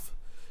day off.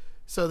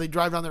 So they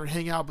drive down there and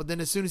hang out. But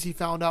then as soon as he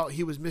found out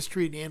he was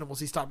mistreating animals,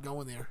 he stopped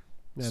going there.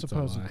 That's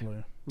Supposedly. a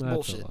lie. That's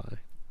Bullshit. a lie.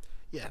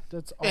 Yeah.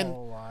 That's all And a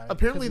lie.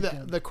 apparently Because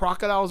again, the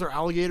crocodiles or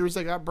alligators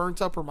that got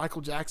burnt up were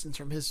Michael Jackson's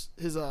from his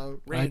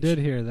ranch. I did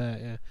hear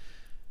that, yeah.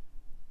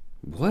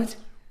 What?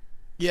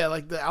 Yeah,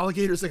 like the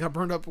alligators that got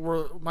burned up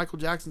were Michael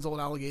Jackson's old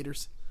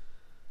alligators.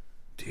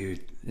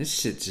 Dude, this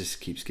shit just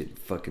keeps getting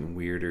fucking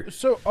weirder.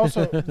 So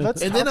also,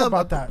 let's And talk then,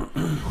 about that. The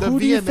Who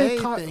do you VMA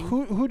think caught, thing.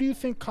 who do you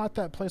think caught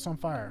that place on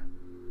fire?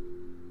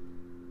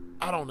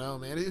 I don't know,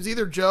 man. It was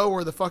either Joe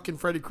or the fucking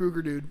Freddy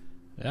Krueger dude.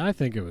 Yeah, I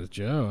think it was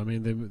Joe. I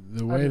mean,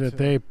 the way do that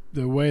too.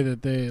 the way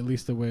that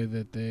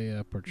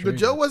they portrayed. But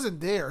Joe it. wasn't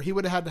there. He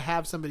would have had to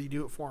have somebody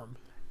do it for him.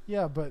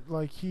 Yeah, but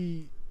like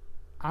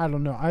I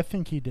don't know. I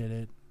think he did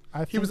it.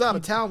 He was out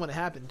of town when it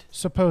happened.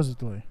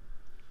 Supposedly.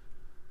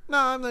 No,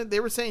 I mean, they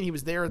were saying he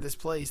was there at this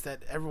place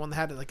that everyone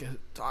had like a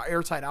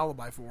airtight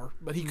alibi for.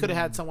 But he could have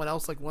had someone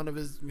else, like one of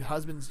his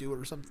husbands, do it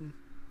or something.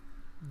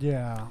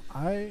 Yeah,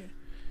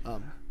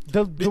 Um,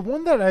 the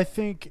one that I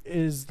think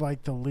is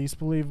like the least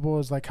believable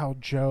is like how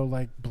Joe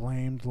like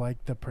blamed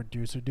like the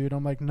producer dude.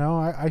 I'm like, no,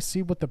 I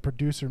see what the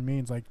producer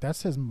means. Like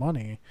that's his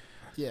money.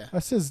 yeah.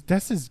 That's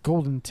his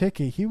golden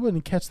ticket. He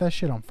wouldn't catch that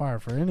shit on fire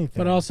for anything.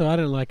 But also, I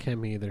didn't like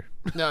him either.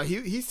 No,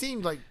 he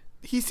seemed like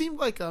He if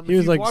was,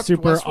 you like, watched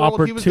super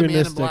Westworld, he was the man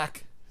in opportunistic.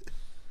 black.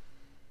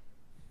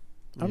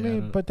 I Yeah, mean,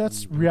 don't- but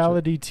that's don't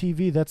reality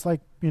TV. That's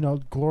like,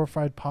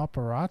 glorified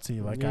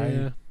paparazzi. Like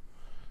yeah.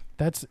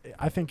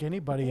 I think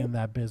anybody in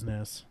that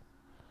business.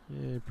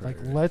 Yeah, Like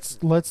probably.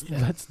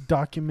 let's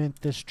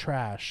document this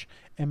trash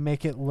and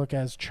make it look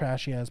as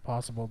trashy as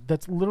possible.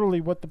 That's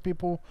literally what the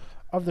people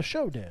of the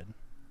show did.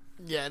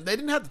 Yeah, and they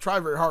didn't have to try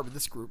very hard with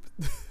this group.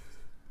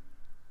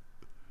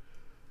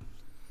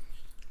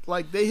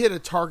 Like they hit a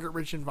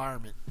target-rich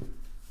environment.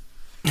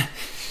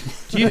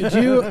 Do you?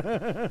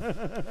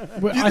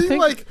 Well, Do you I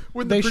think like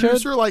when the they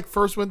producer like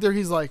first went there,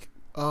 he's like,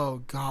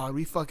 "Oh God,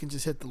 we fucking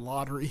just hit the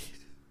lottery."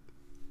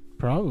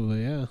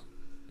 Probably, yeah.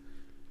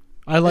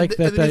 I like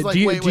and then he's like, do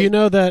you wait,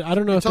 know that? I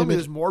don't know You if tell they me men-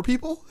 there's more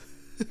people.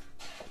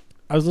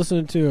 I was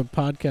listening to a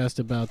podcast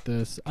about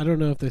this. I don't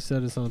know if they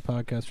said this on the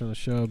podcast or on the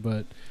show,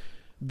 but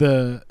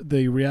the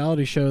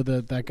reality show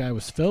that guy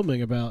was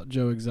filming about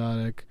Joe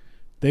Exotic,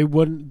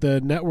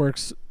 the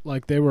networks,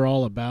 like, they were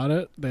all about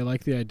it. They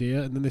liked the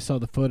idea, and then they saw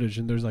the footage,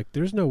 and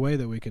there's no way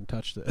that we can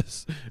touch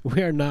this.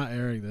 We are not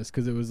airing this,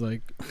 because it was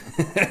like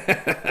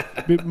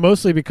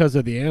mostly because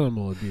of the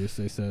animal abuse.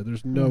 They said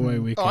there's no way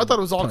we can. Oh, I thought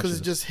it was all touch because it's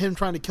this. just him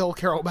trying to kill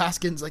Carol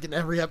Baskins like in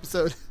every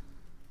episode.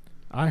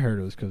 I heard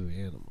it was because of the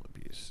animal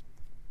abuse.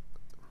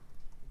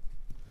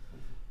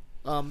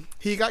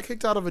 He got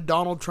kicked out of a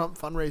Donald Trump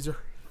fundraiser.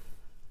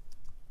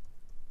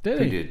 Did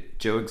Who he? did?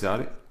 Joe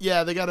Exotic?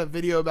 Yeah, they got a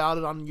video about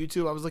it on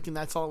YouTube. I was looking,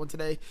 I saw it one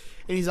today,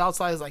 and he's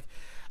outside. He's like,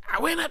 I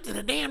went up to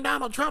the damn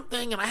Donald Trump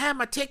thing, and I had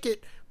my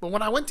ticket, but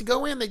when I went to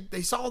go in,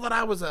 they saw that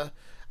I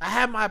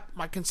had my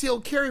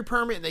concealed carry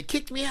permit, and they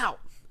kicked me out.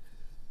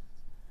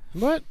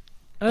 What?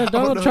 At a don't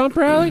Donald know. Trump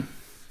rally?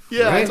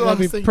 Yeah, Right? that's what I That'd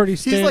be was thinking. pretty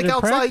He's like standard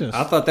outside. practice.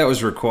 I thought that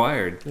was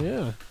required.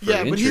 Yeah.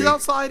 Yeah, but he's entry.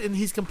 outside and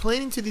he's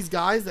complaining to these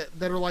guys that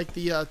are like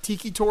the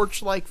tiki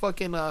torch like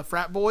fucking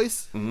frat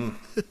boys. I'm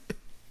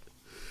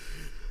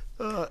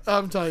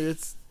telling you,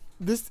 it's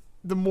this.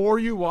 The more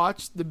you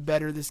watch, the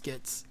better this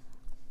gets.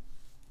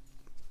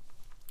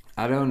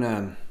 I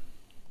don't.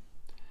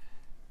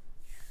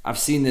 I've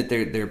seen that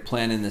they're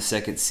planning the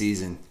second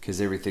season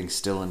because everything's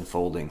still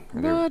unfolding.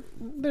 What?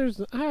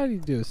 How do you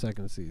do a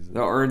second season?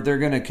 Or they're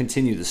going to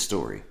continue the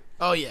story.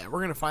 Oh yeah, we're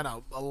gonna find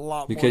out a lot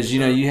more. Because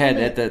you had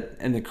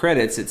in the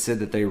credits it said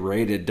that they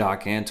raided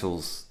Doc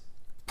Antle's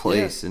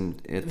place he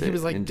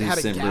was like in had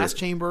a December. gas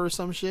chamber or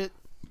some shit.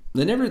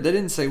 They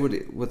didn't say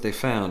what they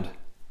found.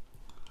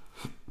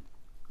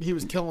 He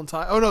was killing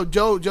tigers. Oh no,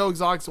 Joe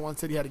Exotic's the one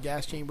said he had a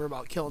gas chamber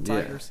about killing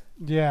Yeah. tigers.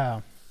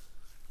 Yeah.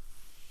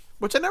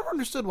 Which I never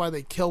understood why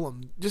they kill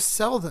them. Just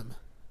sell them.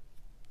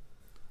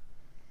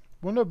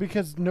 Well, no,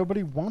 because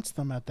nobody wants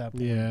them at that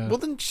point. Yeah. Well,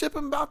 then ship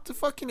them out to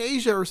fucking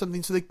Asia or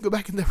something so they can go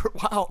back in the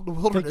They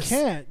wilderness.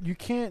 can't. You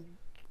can't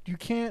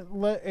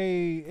let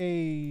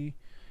a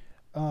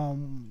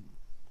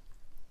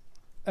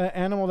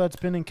animal that's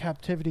been in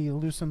captivity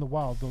loose in the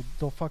wild.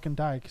 They'll fucking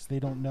die because they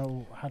don't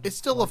know how to. It's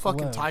still a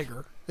fucking live.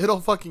 tiger.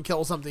 It'll fucking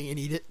kill something and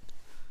eat it.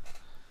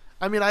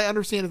 I mean, I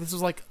understand that this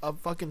is like a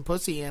fucking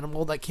pussy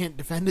animal that can't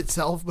defend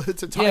itself, but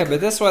it's a tiger. Yeah, but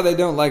that's why they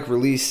don't like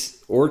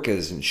release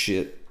orcas and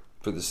shit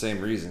for the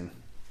same reason.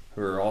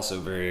 Who are also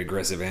very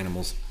aggressive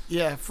animals.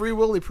 Yeah, Free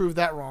Willy proved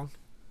that wrong.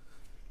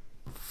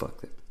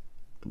 Fuck that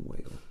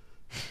whale.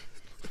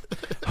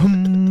 I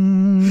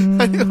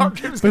knew Hard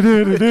Game's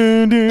gonna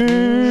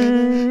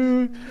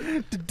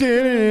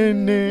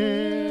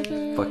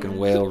Fucking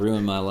whale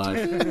ruined my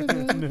life.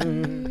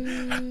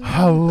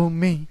 Hold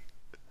me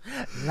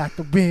like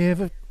the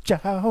river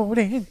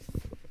Jordan.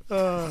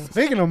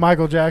 Speaking of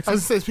Michael I Jackson,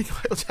 was going to say, speaking of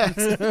Michael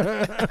Jackson.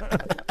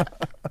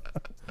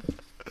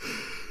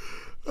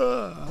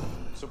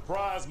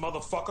 Surprise,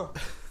 motherfucker.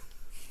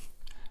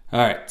 All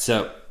right,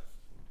 so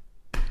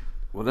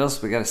what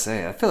else we got to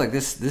say? I feel like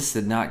this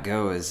did not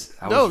go as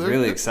I was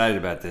really excited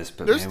about this,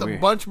 but There's man, a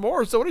bunch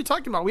more. So what are you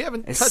talking about? We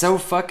haven't it's touched... so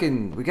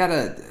fucking. We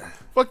gotta.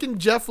 Fucking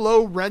Jeff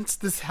Lowe rents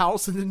this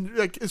house and then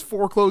like is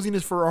foreclosing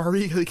his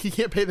Ferrari. Like he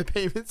can't pay the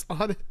payments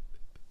on it.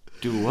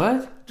 Do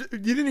what? You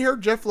didn't hear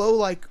Jeff Lowe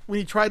like when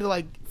he tried to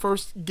like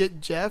first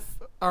get Jeff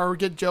or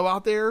get Joe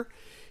out there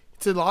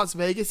to Las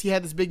Vegas. He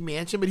had this big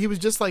mansion, but he was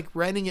just like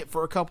renting it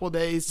for a couple of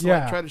days to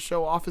like try to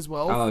show off his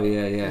wealth. Oh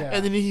yeah.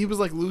 And then he was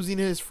like losing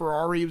his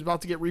Ferrari. He was about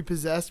to get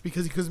repossessed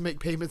because he couldn't make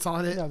payments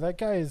on it. yeah, that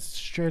guy is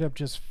straight up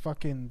just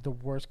fucking the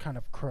worst kind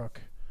of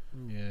crook.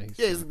 Yeah,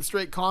 He's like the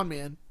straight con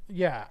man.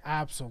 Yeah,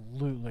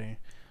 absolutely.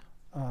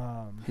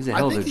 He's a I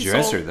hell of think a he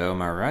dresser, sold- though.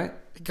 Am I right?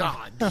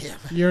 God damn.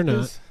 You're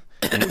not.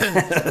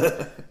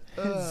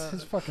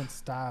 His fucking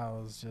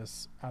style is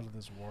just out of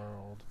this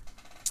world.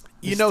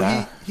 You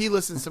know he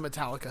listens to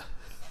Metallica.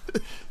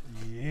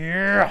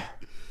 Yeah.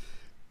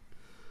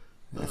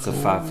 That's a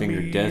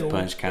 5-finger death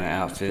punch kind of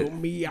outfit.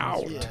 Me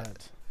out. Yeah.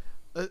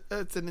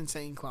 That's an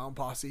Insane Clown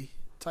Posse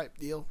type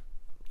deal.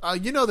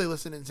 You know they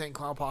listen to Insane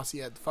Clown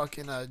Posse at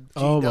fucking GW.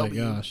 Oh my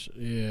gosh.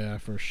 Yeah,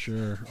 for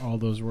sure. All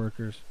those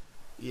workers.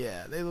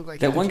 Yeah, they look like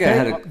That one guy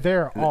had a.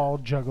 They're all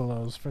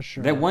juggalos for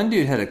sure. That one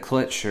dude had a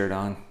clutch shirt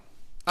on.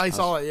 I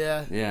saw it.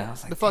 Yeah. Yeah, I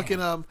was like, The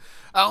fucking I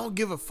don't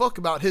give a fuck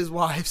about his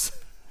wives.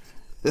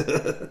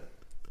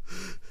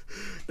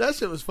 That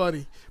shit was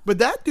funny. But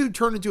that dude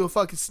turned into a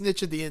fucking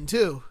snitch at the end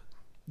too.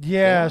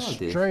 Yeah, Yeah,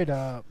 dude. straight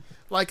up.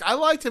 Like I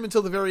liked him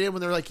until the very end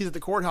when they're like he's at the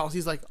courthouse.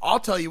 He's like, I'll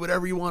tell you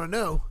whatever you want to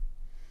know.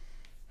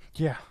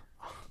 Yeah.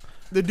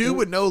 The dude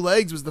with no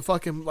legs was the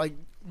fucking like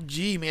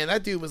G man.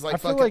 That dude was like I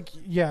feel fucking. like,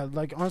 yeah,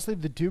 like honestly,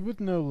 the dude with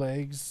no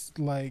legs,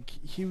 like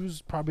he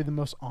was probably the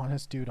most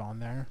honest dude on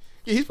there.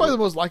 Yeah, he's probably the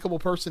most likable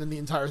person in the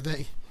entire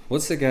thing.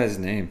 what's the guy's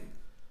name?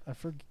 I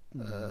forget.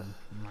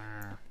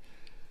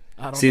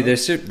 I don't See, know.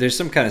 there's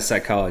some kind of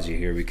psychology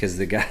here because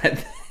the guy.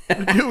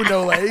 The dude with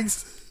no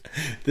legs.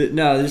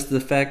 No, just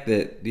the fact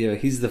that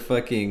he's the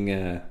fucking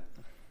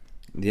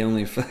the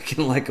only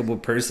fucking likable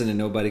person and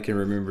nobody can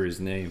remember his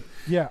name.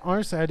 Yeah,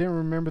 honestly, I didn't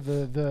remember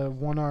the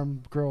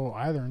one-armed girl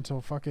either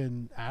until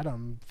fucking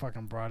Adam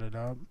fucking brought it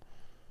up.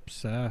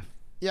 Saf.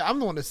 Yeah, I'm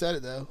the one that said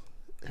it though.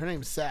 Her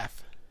name's Saf.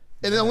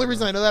 And the only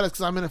reason I know that is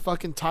because I'm in a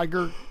fucking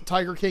Tiger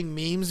King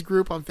memes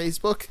group on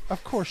Facebook.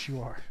 Of course you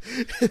are.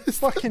 It's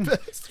Fucking- the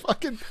best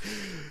fucking.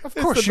 Of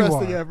It's course the you best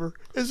are. thing ever.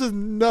 It's just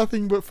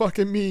nothing but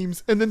fucking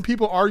memes, and then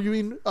people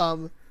arguing.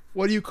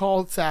 What do you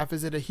call Saf?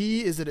 Is it a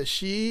he? Is it a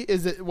she?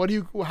 Is it what do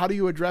you? How do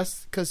you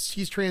address? Because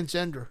she's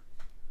transgender.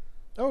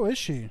 Oh, is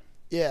she?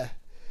 Yeah.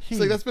 He.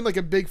 So like, that's been like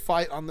a big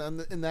fight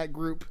in that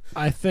group.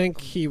 I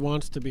think he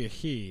wants to be a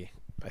he.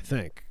 I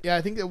think. Yeah,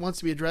 I think it wants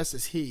to be addressed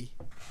as he.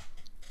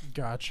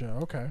 Gotcha.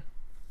 Okay.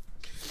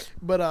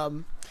 But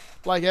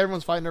like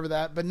everyone's fighting over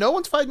that. But no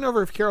one's fighting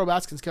over if Carol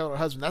Baskin's killed her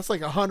husband. That's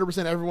like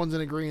 100% everyone's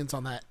in agreement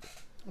on that.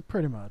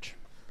 Pretty much.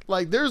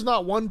 Like there's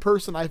not one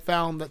person I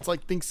found that's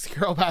like thinks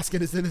Carol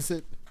Baskin is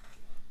innocent.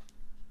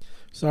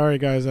 Sorry,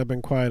 guys. I've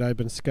been quiet. I've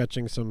been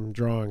sketching some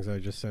drawings I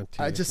just sent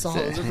to you. I just saw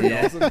it. Those are pretty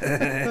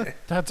awesome.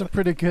 That's a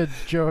pretty good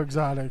Joe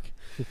Exotic.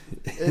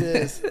 It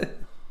is.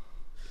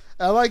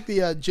 I like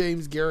the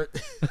James Garrett.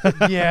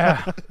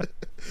 Yeah.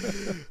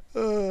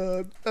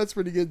 That's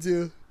pretty good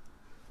too.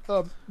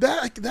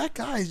 That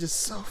guy is just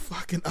so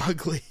fucking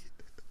ugly.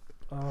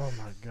 Oh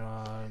my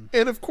god.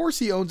 And of course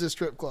he owns a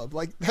strip club.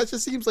 Like that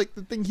just seems like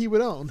the thing he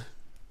would own.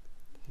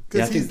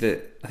 Yeah, I 'Cause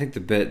think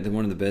the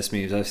one of the best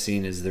memes I've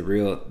seen is the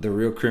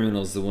real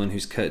criminal's the one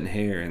who's cutting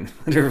hair in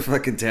whatever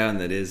fucking town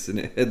that is, and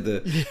it had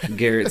the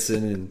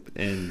Garrettson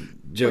and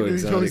Joe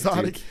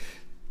Exotic. too.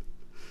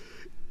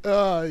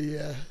 Oh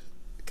yeah.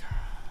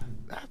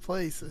 God, that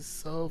place is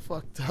so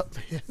fucked up,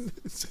 man.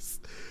 It's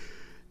just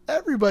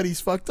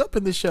everybody's fucked up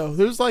in the show.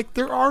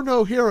 There are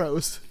no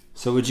heroes.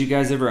 So would you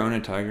guys ever own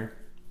a tiger?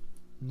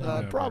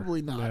 Never.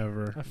 Probably not.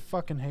 Never. I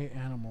fucking hate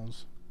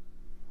animals.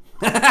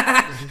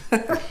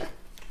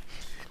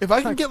 If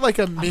I can get like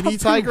a mini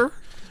tiger,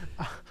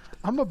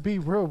 I'm gonna be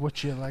real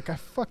with you. Like I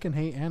fucking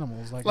hate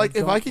animals. Like if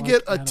don't I could like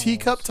get a animals.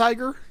 teacup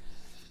tiger,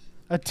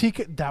 a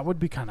teacup, that would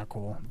be kind of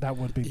cool. That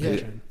would be Yeah.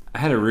 bitchin'. I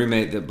had a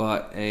roommate that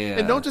bought a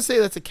and don't just say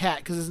that's a cat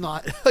because it's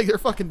not. Like they're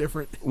fucking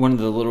different. one of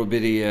the little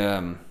bitty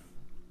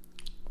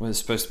what is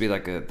supposed to be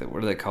like what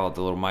do they call it?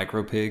 The little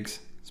micro pigs.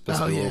 It's supposed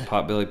to be Oh, little yeah.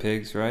 potbelly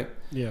pigs, right?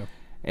 Yeah.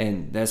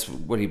 And that's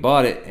what he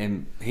bought it,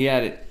 and he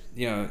had it,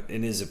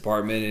 in his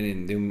apartment,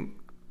 and then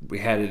we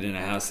had it in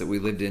a house that we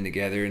lived in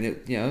together, and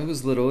it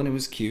was little and it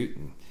was cute,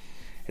 and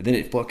then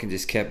it fucking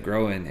just kept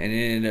growing, and it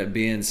ended up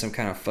being some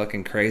kind of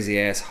fucking crazy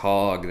ass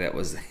hog that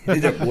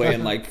ended up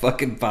weighing like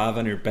fucking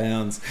 500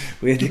 pounds.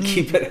 We had to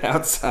keep it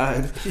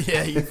outside.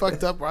 Yeah, you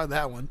fucked up on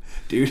that one,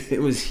 dude. It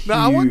was huge. No,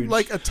 I want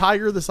like a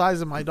tiger the size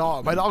of my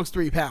dog. My dog's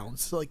 3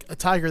 pounds, so like a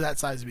tiger that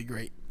size would be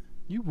great.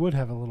 You would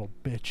have a little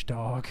bitch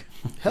dog.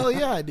 Hell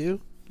yeah, I do.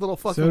 Little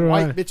fucking So do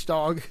white I. bitch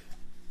dog.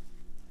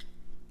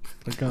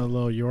 I got a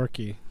little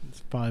Yorkie.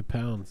 It's 5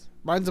 pounds.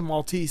 Mine's a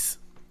Maltese.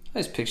 I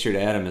just pictured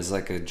Adam as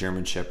like a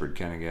German Shepherd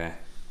kind of guy.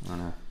 I don't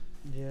know.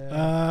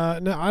 Yeah.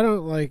 No, I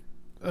don't like.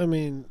 I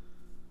mean,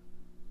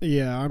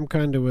 yeah, I'm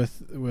kind of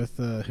with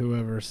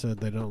whoever said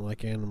they don't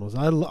like animals.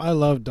 I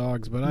love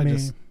dogs, but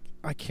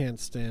I can't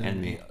stand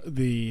And me.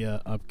 the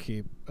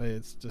upkeep.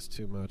 It's just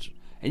too much.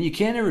 And you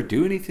can't ever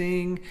do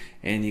anything,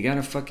 and you got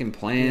to fucking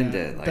plan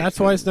to. Like, That's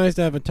why it's nice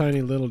to have a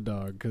tiny little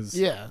dog, because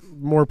Yeah.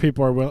 more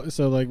people are willing.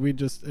 So like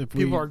if People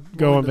we are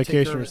go willing on to take care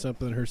vacation of or it.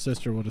 something, her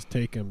sister will just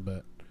take him.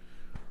 But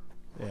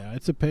yeah,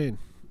 it's a pain.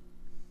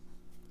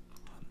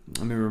 I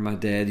remember my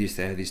dad used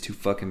to have these 2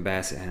 fucking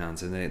basset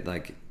hounds, and they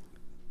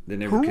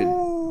never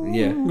could.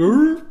 Yeah.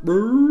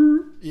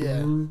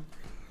 Yeah.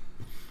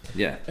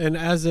 Yeah. And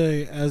as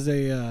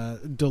a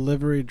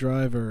delivery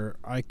driver,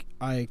 I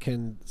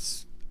can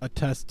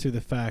attest to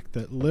the fact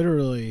that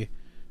literally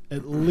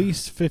at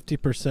least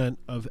 50%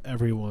 of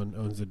everyone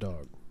owns a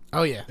dog.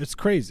 Oh yeah. It's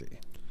crazy.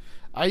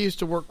 I used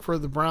to work for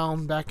the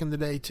Brown back in the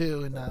day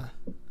too, and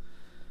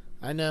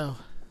I know.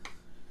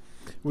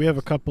 We have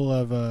a couple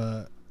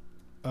of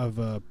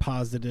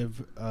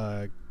positive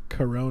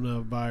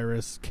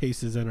coronavirus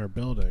cases in our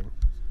building.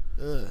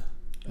 Ugh.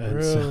 And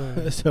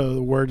Really? so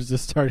the word is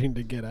just starting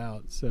to get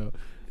out. So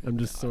I'm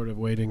just sort of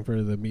waiting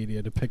for the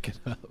media to pick it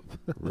up.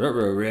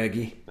 Ruh-roh,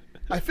 Raggy.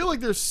 I feel like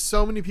there's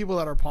so many people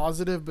that are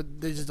positive,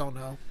 but they just don't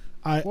know.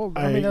 Well,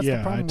 I mean, that's the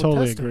problem I with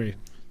totally testing. agree.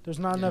 There's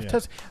not enough Yeah.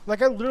 tests.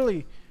 Like I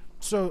literally,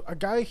 so a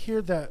guy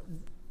here that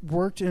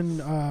worked in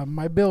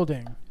my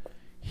building,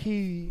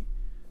 he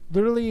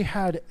literally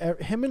had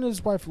him and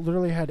his wife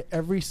literally had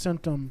every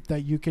symptom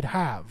that you could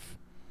have,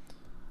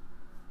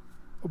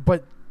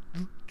 but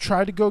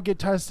try to go get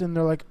tested, and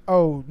they're like,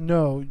 "Oh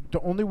no, the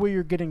only way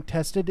you're getting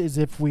tested is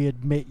if we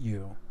admit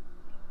you."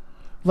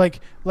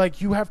 Like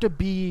you have to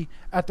be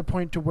at the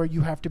point to where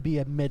you have to be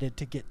admitted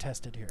to get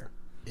tested here.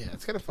 Yeah,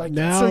 it's kind of like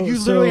Now- So you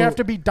literally so- have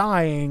to be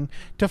dying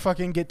to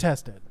fucking get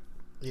tested.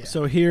 yeah.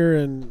 So here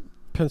in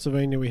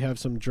Pennsylvania, we have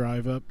some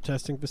drive-up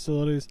testing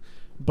facilities,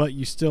 but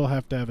you still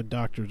have to have a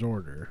doctor's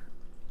order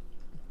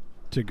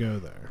to go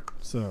there.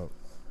 So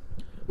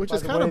Which By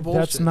is the kind way, of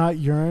bullshit. that's not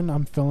urine.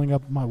 I'm filling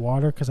up my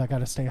water because I got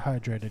to stay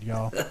hydrated,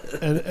 y'all.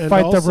 and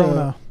Fight also, the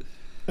Rona.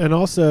 And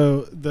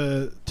also,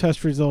 the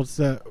test results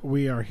that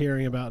we are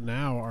hearing about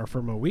now are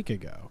from a week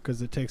ago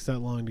because it takes that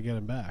long to get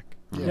them back.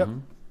 Yep.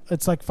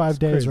 It's like 5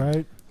 days, crazy.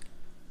 right?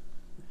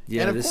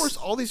 Yeah, and of course,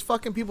 all these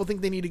fucking people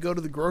think they need to go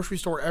to the grocery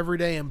store every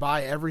day and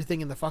buy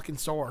everything in the fucking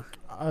store.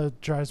 It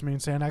drives me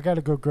insane. I got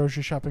to go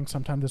grocery shopping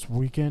sometime this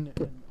weekend,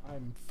 and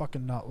I'm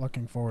fucking not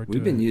looking forward to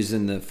we've been it.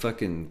 using the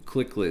fucking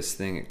click list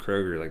thing at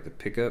Kroger, like the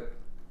pickup.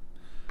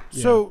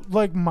 So,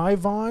 like, my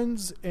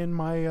Vons and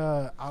my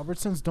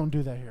Albertsons don't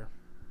do that here.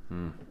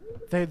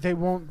 They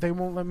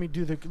won't let me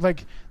do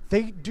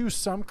they do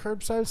some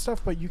curbside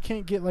stuff, but you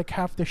can't get like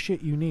half the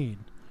shit you need.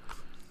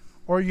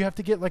 Or you have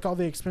to get like all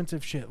the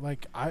expensive shit.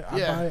 Like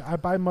I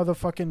buy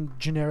motherfucking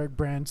generic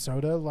brand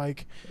soda,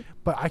 like,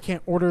 but I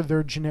can't order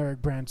their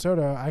generic brand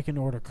soda. I can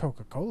order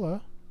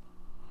Coca-Cola.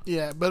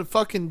 Yeah, but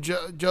fucking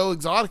Joe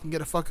Exotic can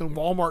get a fucking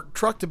Walmart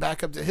truck to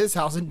back up to his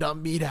house and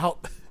dump meat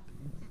out.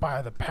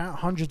 By the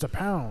hundreds of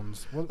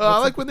pounds. I What's like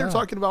up when with they're that?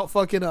 talking about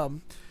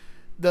fucking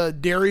the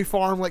dairy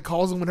farm like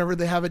calls them whenever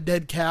they have a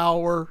dead cow,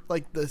 or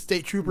like the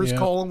state troopers Yeah.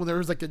 call them when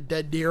there's like a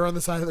dead deer on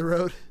the side of the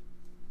road.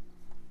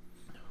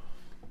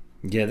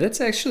 Yeah, that's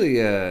actually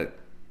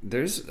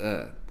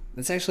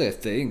that's actually a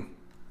thing.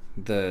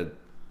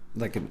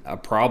 A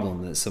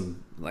problem that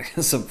some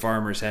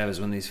farmers have is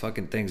when these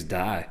fucking things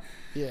die.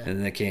 Yeah.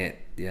 And they can't.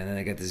 Yeah, and then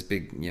they got this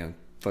big,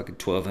 fucking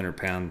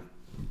 1,200-pound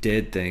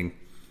dead thing.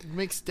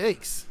 Make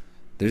steaks.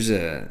 There's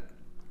a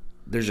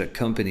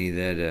company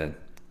that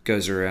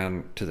goes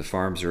around to the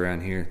farms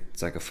around here.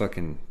 It's like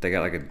they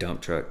got like a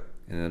dump truck,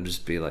 and it'll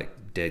just be like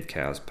dead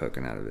cows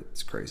poking out of it.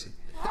 It's crazy.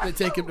 They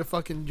take him to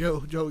fucking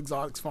Joe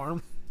Exotic's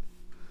farm.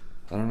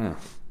 I don't know.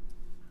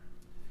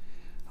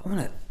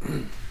 I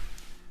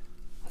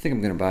think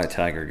I'm gonna buy a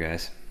tiger,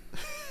 guys.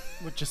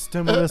 With your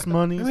stimulus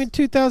money. I mean,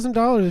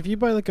 $2,000. If you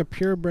buy like a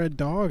purebred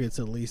dog, it's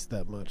at least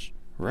that much.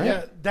 Right?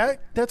 Yeah,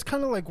 that's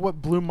kind of like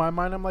what blew my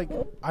mind. I'm like,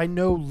 I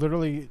know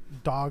literally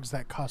dogs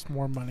that cost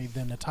more money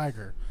than a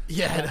tiger.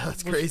 Yeah, I know,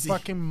 it's was crazy.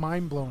 Fucking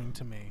mind blowing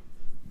to me.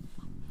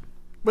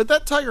 But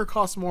that tiger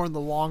costs more in the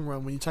long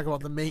run when you talk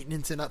about the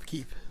maintenance and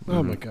upkeep.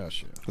 Oh my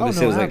gosh! Yeah. Well, they Oh,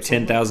 said it was no, like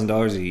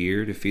 $10,000 a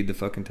year to feed the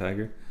fucking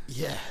tiger.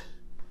 Yeah,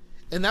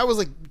 and that was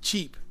like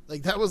cheap.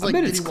 Like that was like I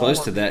bet it's mini close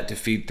Walmart. to that to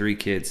feed 3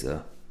 kids,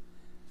 though.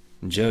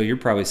 Joe, you're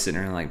probably sitting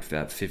around like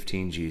about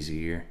 15 G's a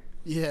year.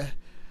 Yeah.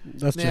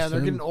 That's Yeah, just they're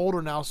him. getting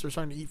older now, so they're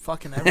starting to eat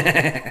fucking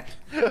everything.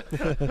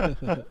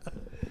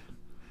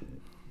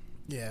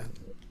 Yeah.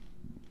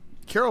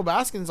 Carol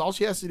Baskins, all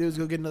she has to do is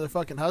go get another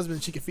fucking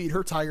husband. She can feed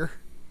her tiger.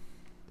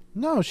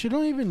 No, she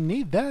don't even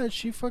need that.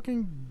 She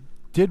fucking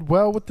did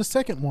well with the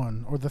second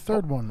one or the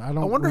third one. I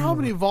wonder how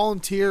many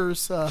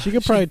volunteers. She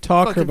could probably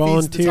talk her fucking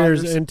feeds the volunteers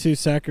tigers. into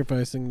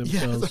sacrificing Yeah, that's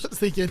themselves what I was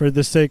thinking. for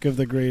the sake of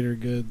the greater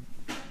good.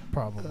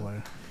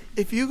 Probably.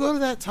 If you go to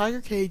that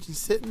tiger cage and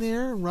sit in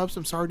there and rub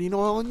some sardine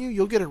oil on you,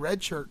 you'll get a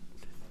red shirt.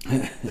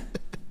 I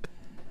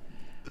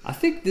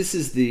think this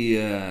is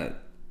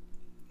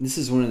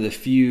one of the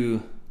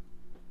few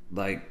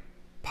like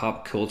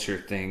pop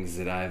culture things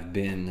that I've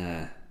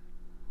been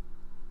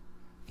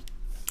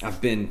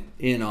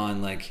in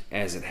on, like,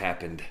 as it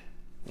happened.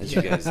 As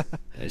you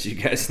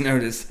guys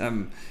notice,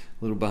 I'm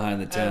a little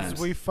behind the times. As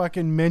we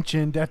fucking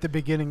mentioned at the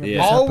beginning of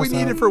Yeah. this All we episode.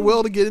 needed for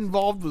Will to get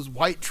involved was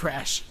white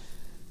trash.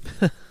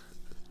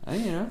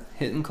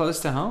 Hitting close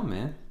to home,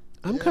 man.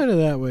 I'm kind of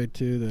that way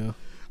too, though.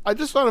 I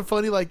just found it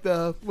funny, like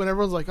when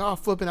everyone's like, "Oh,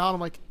 flipping out,"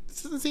 I'm like,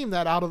 "This doesn't seem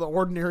that out of the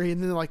ordinary."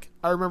 And then, like,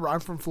 I remember I'm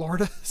from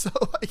Florida, so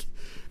like,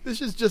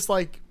 this is just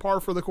like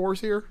par for the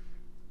course here.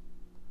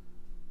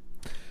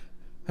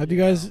 Have you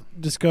guys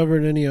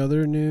discovered any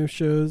other new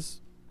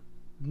shows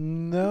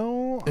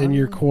No. in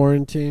your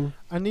quarantine?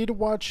 I need to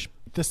watch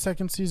the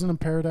second season of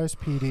Paradise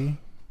PD.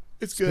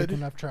 It's good.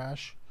 Speaking of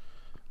trash.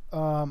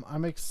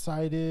 I'm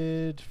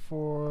excited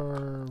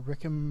for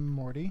Rick and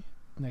Morty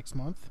next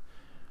month.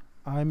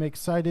 I'm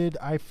excited.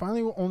 I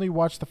finally only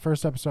watched the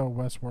first episode of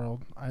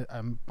Westworld.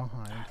 I'm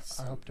behind.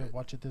 I hope to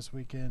watch it this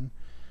weekend.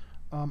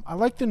 I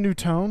like the new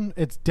tone.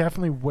 It's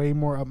definitely way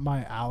more up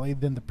my alley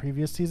than the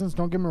previous seasons.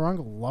 Don't get me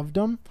wrong, loved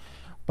them.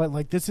 But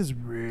like this is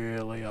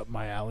really up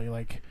my alley.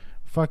 Like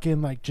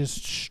fucking like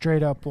just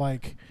straight up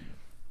like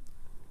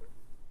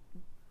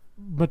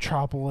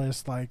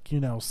Metropolis, like,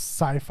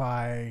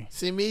 sci-fi.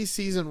 See, me,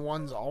 season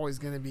 1's always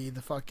going to be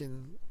the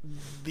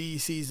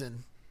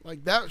season.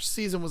 Like, that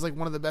season was like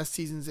one of the best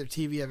seasons of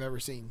TV I've ever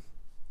seen.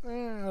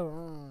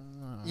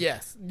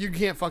 Yes, you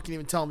can't fucking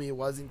even tell me it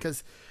wasn't,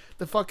 because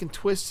the fucking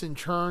twists and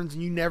turns,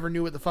 and you never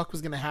knew what the fuck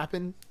was going to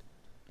happen.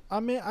 I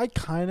mean, I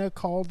kind of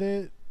called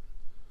it.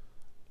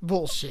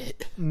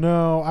 Bullshit.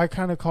 No, I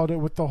kind of called it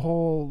with the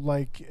whole,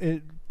 like,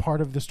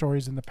 part of the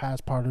story's in the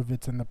past, part of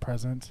it's in the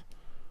present.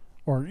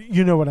 Or,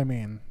 you know what I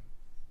mean,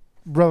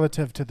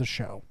 relative to the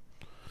show.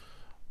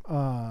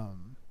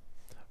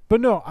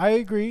 But no, I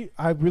agree.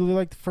 I really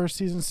liked the first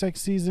season. Second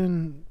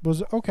season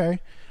was okay.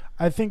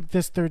 I think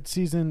this third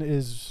season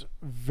is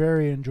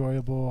very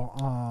enjoyable.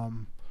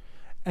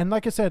 And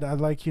like I said, I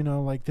like,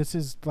 this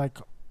is like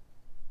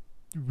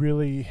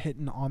really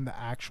hitting on the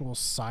actual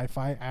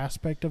sci-fi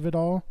aspect of it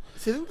all.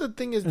 See, I think the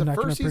thing is, And the I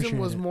can first season appreciate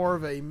was it. more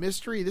of a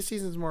mystery. This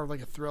season's more of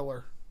like a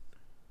thriller.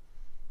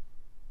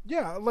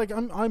 Yeah, like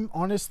I'm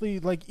honestly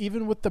like,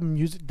 even with the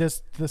music,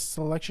 the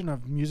selection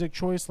of music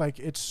choice, like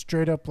it's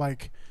straight up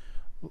like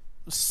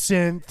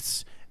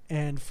synths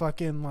and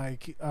fucking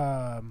like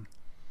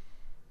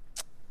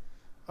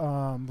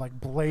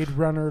Blade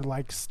Runner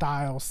like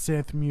style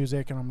synth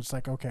music, and I'm just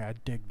like, okay, I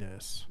dig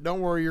this. Don't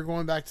worry, you're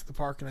going back to the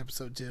park in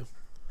episode 2.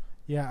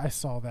 Yeah, I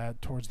saw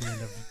that towards the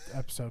end of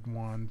episode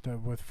 1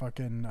 with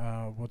fucking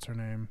what's her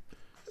name?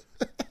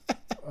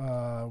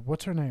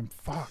 What's her name?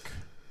 Fuck.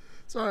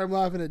 Sorry, I'm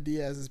laughing at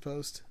Diaz's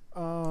post.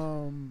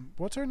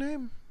 What's her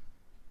name?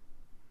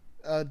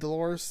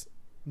 Dolores.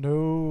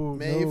 No,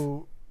 Maeve?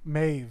 no,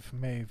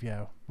 Maeve,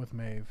 yeah, with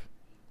Maeve.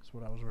 That's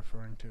what I was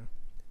referring to.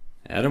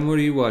 Adam, what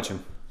are you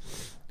watching?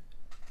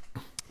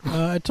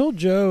 I told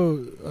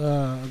Joe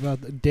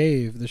about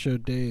Dave, the show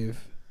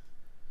Dave.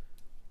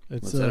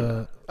 It's What's that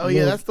about? Oh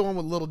yeah, that's the one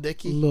with Little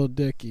Dicky. Lil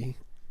Dicky.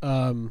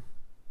 I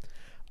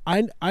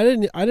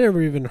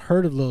never even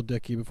heard of Lil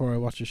Dicky before I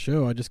watched the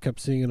show. I just kept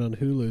seeing it on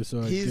Hulu,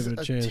 so I He's give it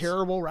a chance.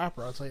 terrible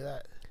rapper, I'll tell you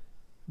that.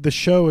 The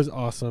show is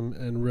awesome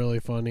and really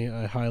funny.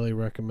 I highly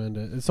recommend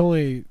it. It's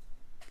only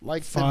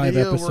Like the 5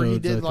 video where he episodes,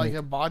 did I like think.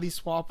 a body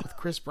swap with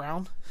Chris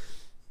Brown.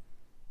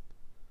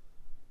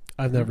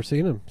 I've never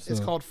seen him. It's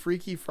So called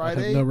Freaky I have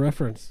Friday. no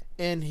reference.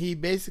 And he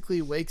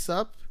basically wakes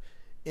up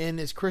and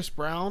is Chris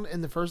Brown,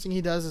 and the first thing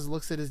he does is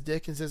looks at his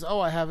dick and says, "Oh,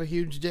 I have a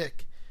huge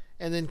dick."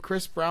 And then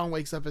Chris Brown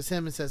wakes up as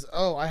him and says,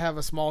 "Oh, I have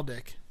a small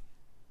dick."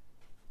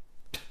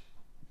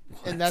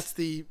 And that's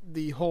the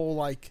whole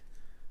like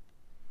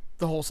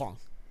the whole song.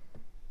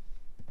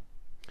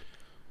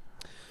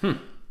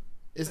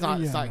 It's not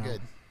Yeah, no.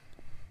 good.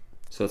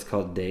 So it's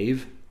called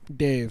Dave.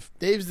 Dave.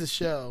 Dave's the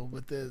show,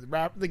 but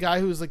the guy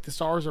who's like the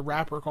star is a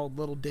rapper called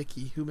Little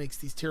Dicky who makes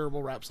these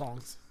terrible rap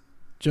songs.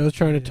 Joe's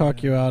trying to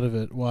talk you out of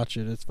it. Watch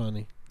it. It's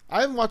funny.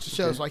 I haven't watched the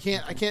show, so I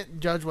can't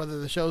judge whether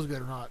the show's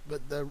good or not.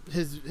 But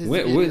his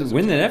When videos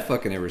did are- that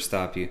fucking ever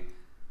stop you?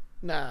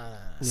 Nah.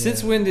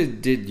 Since when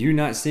did you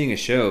not seeing a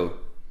show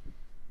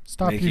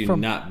Stop make you you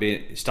from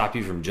stop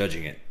you from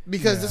judging it?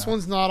 Because this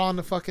one's not on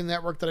the fucking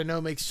network that I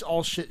know makes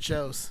all shit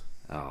shows.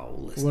 Oh,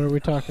 listen. What are we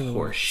talking about?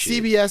 Horse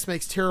shit. CBS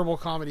makes terrible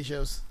comedy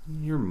shows.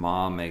 Your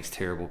mom makes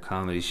terrible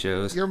comedy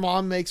shows. Your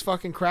mom makes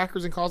fucking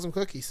crackers and calls them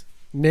cookies.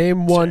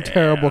 Name one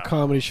terrible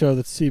comedy show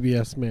that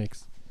CBS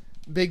makes.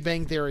 Big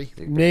Bang Theory.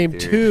 Big Bang Name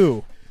Theory.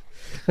 two.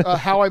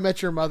 How I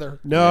Met Your Mother.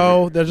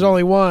 No, there's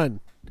only one.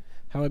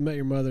 How I Met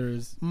Your Mother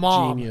is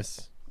Mom.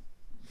 genius.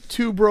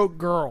 Two Broke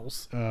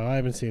Girls. Oh, I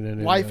haven't seen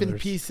any. Wife of the in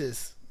others.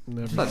 Pieces. I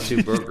Never. thought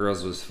Two Broke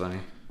Girls was funny.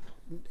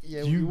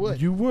 Yeah, you would.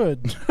 You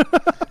would.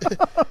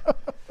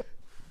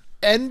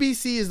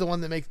 NBC is the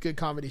one that makes good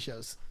comedy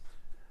shows.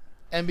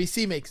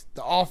 NBC makes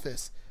The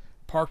Office,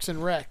 Parks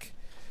and Rec.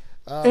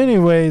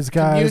 Anyways,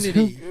 guys,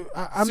 Community,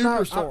 I'm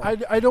not.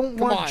 Superstore. I don't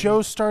Come want on.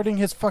 Joe starting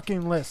his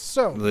fucking list.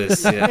 So,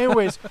 List, yeah.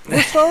 anyways,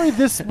 we're sorry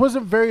this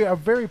wasn't a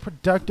very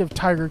productive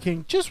Tiger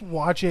King. Just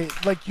watch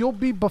it. Like, you'll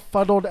be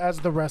befuddled as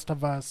the rest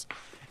of us.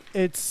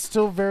 It's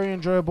still very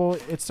enjoyable.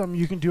 It's something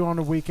you can do on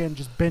a weekend.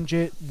 Just binge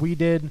it. We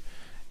did.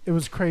 It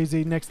was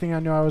crazy. Next thing I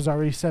know, I was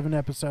already 7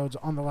 episodes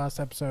on the last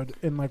episode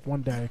in like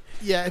one day.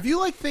 Yeah, if you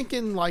like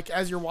thinking like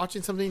as you're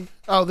watching something,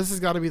 oh, this has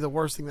got to be the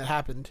worst thing that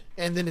happened,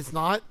 and then it's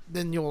not,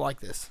 then you'll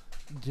like this.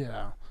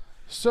 Yeah.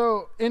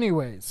 So,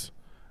 anyways,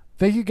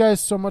 thank you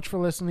guys so much for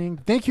listening.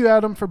 Thank you,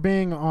 Adam, for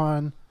being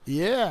on.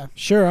 Yeah.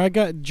 Sure,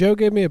 Joe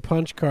gave me a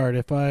punch card.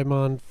 If I'm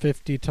on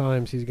 50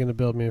 times, he's going to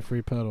build me a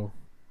free pedal.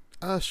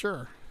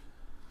 Sure.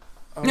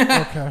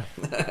 Okay.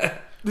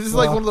 This is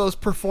like one of those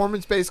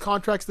performance-based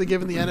contracts they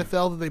give in the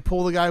NFL that they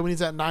pull the guy when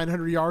he's at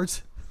 900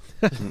 yards.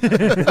 So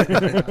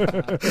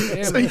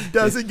he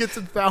does it, gets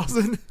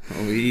 1,000.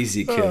 Oh,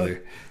 easy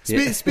killer.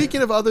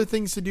 Speaking of other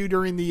things to do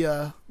during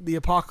the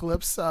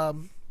apocalypse,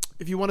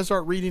 if you want to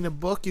start reading a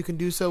book, you can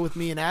do so with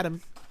me and Adam.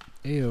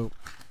 Ew.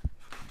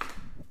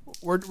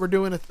 We're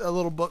doing a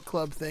little book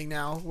club thing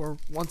now, where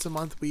once a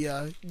month we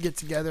get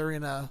together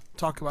and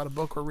talk about a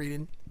book we're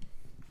reading.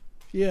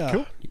 Yeah.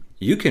 Cool.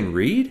 You can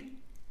read?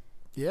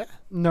 Yeah,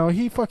 No,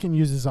 he fucking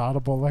uses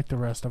Audible like the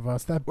rest of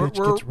us. That bitch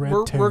gets red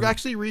tape. we're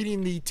actually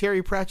reading the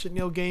Terry Pratchett,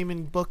 Neil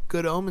Gaiman book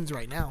Good Omens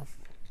right now.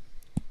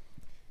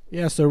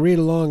 Yeah, so read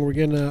along. We're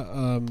going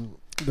to,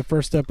 the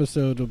first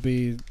episode will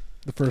be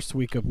the first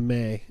week of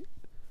May.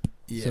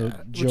 Yeah, So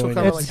which will join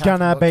cover, us. like, It's half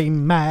the gonna book. be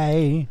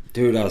May.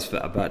 Dude, I was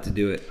about to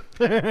do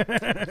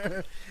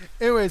it.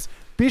 Anyways,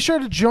 be sure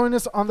to join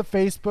us on the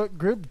Facebook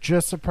group,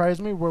 Just Surprise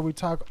Me, where we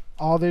talk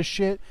all this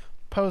shit,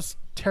 post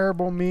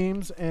terrible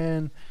memes,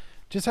 and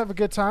just have a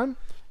good time.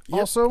 Yep.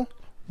 Also,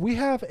 we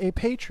have a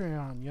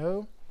Patreon,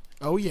 yo.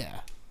 Oh yeah,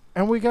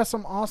 And we got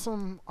some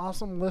awesome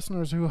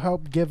listeners who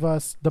help give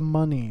us the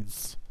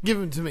monies. give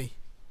them to me.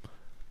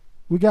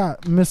 We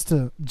got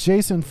Mr.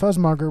 Jason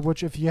Fuzzmonger,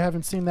 which if you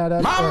haven't seen that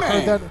or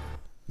heard that,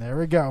 there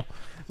we go.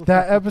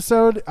 That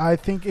episode, I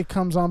think it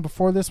comes on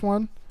before this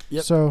one.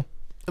 Yep. So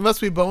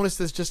Unless we bonus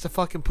this just to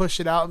fucking push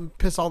it out and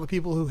piss all the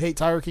people who hate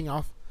Tiger King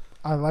off.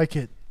 I like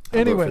it. I'll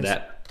vote for Anyways,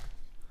 that.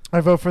 I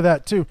vote for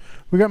that too.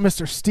 We got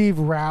Mr. Steve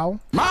Rao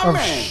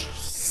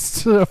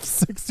of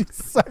 60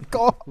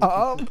 Cycle.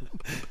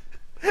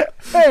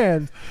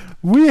 And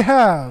we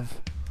have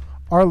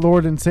our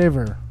Lord and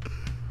Savior,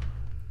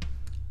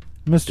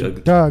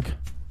 Mr. Doug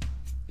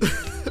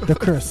the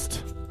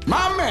Christ.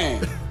 My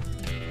man.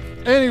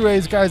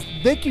 Anyways, guys,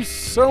 thank you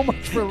so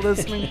much for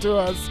listening to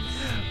us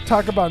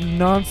talk about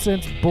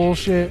nonsense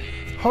bullshit.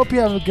 Hope you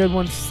have a good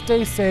one.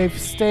 Stay safe,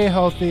 stay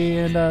healthy,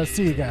 and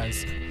see you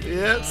guys.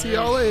 Yeah, see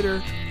y'all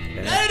later.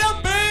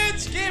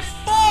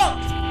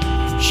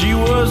 She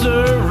was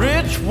a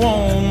rich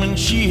woman,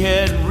 she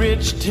had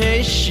rich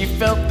taste, she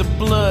felt the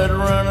blood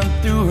running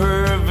through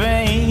her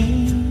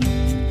veins.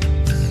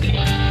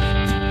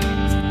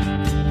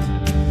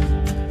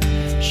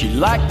 She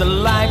liked the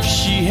life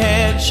she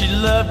had, she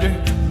loved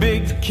her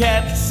big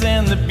cats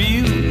and the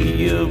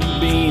beauty of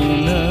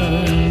being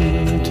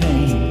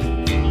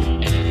untamed.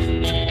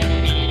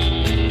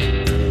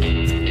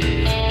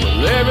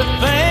 Well,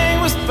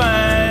 everything was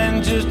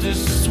fine, just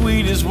as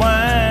sweet as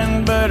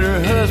wine, but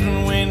her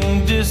husband went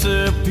and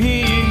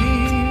disappeared.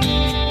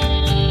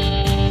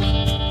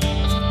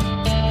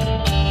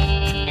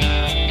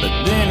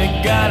 But then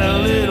it got a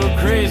little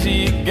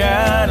crazy, it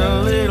got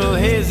a little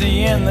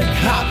hazy, and the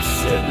cops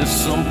said there's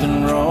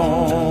something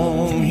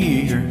wrong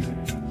here.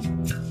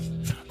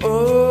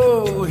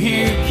 Oh,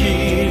 here,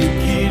 kitty,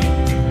 kitty,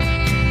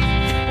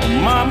 well,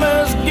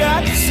 mama's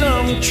got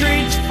some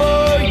treats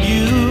for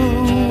you.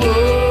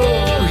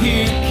 Oh,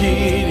 here,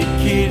 kitty,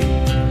 kitty,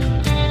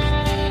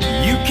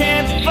 you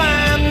can't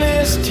find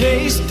this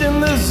taste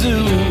in the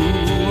zoo.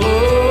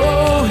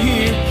 Oh,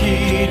 here,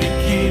 kitty,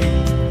 kitty,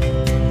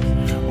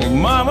 well,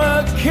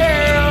 Mama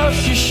Carol,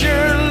 she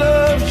sure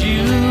loves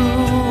you.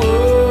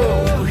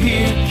 Oh,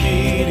 here,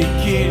 kitty,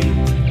 kitty,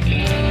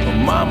 well,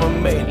 Mama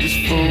made this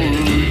for you.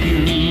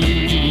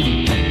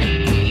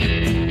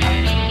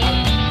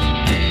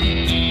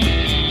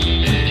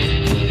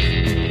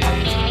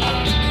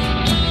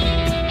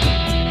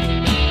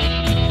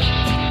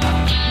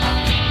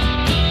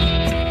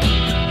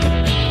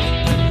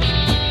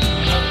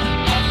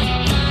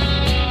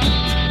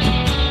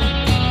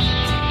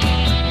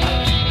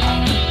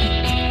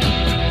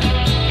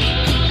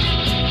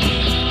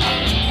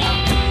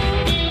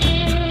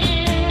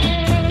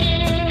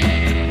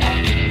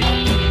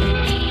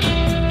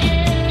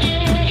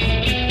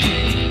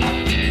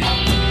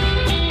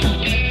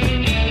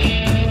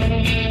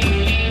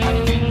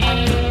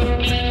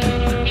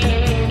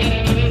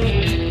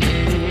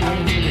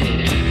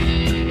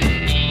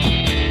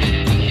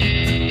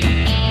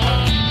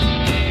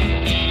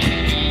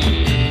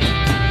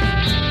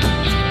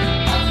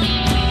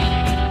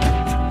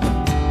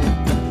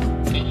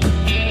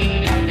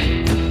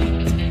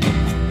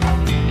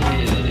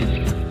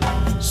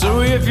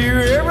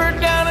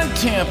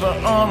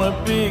 never on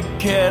a big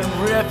cat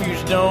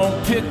refuge.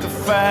 Don't pick a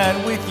fight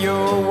with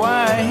your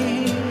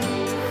wife,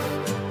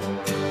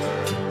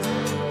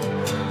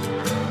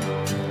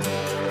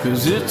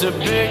 'cause it's a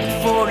big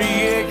 40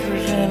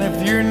 acres, and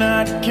if you're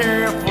not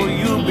careful,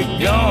 you'll be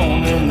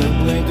gone in the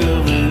blink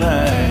of an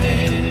eye.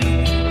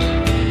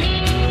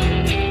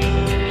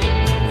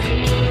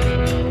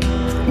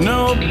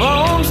 No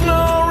bones,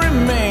 no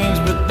remains,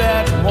 but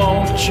that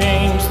won't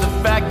change the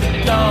fact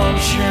that Dawn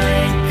sure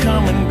ain't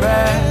coming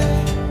back.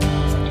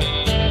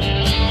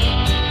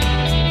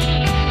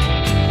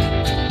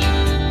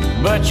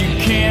 But you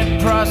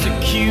can't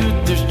prosecute,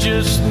 there's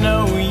just no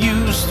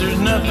use. There's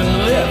nothing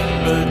left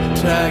but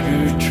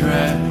tiger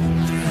trap.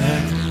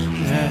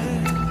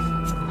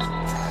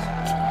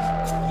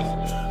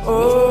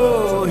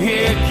 Oh,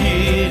 here,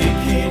 kitty,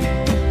 kitty.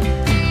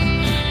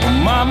 Well,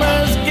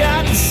 mama's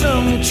got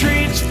some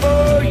treats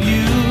for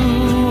you.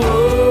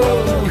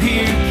 Oh,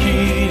 here,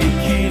 kitty,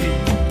 kitty.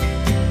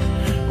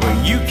 Well,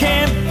 you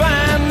can't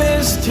find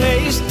this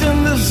taste in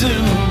the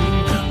zoo.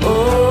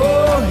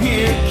 Oh,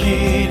 here,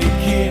 kitty,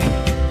 kitty.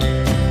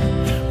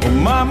 Well,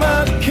 Mama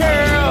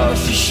Carol,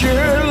 she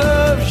sure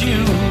loves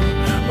you.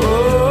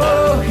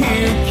 Oh,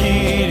 here,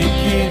 kitty,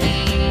 kitty.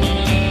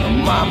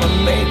 Mama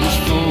made this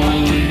for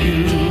you.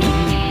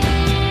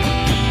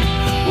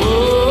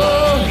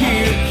 Oh,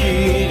 here,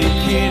 kitty,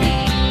 kitty.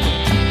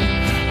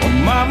 Well,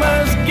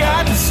 Mama's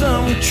got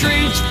some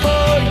treats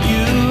for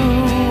you.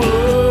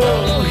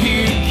 Oh,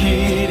 here,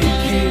 kitty,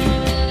 kitty.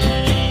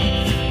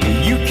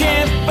 You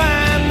can't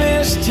find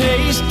this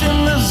taste in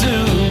the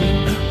zoo.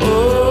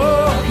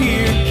 Oh,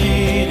 here,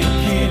 kitty,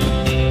 kitty.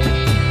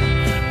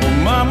 Well,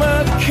 Mama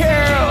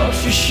Carol,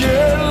 she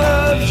sure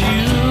loves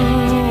you.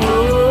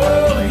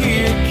 Oh,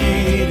 here,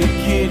 kitty,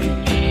 kitty.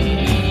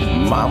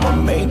 Mama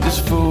made this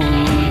for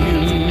you.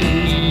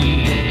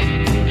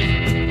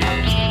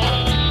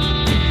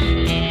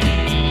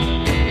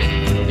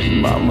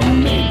 Mama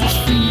made this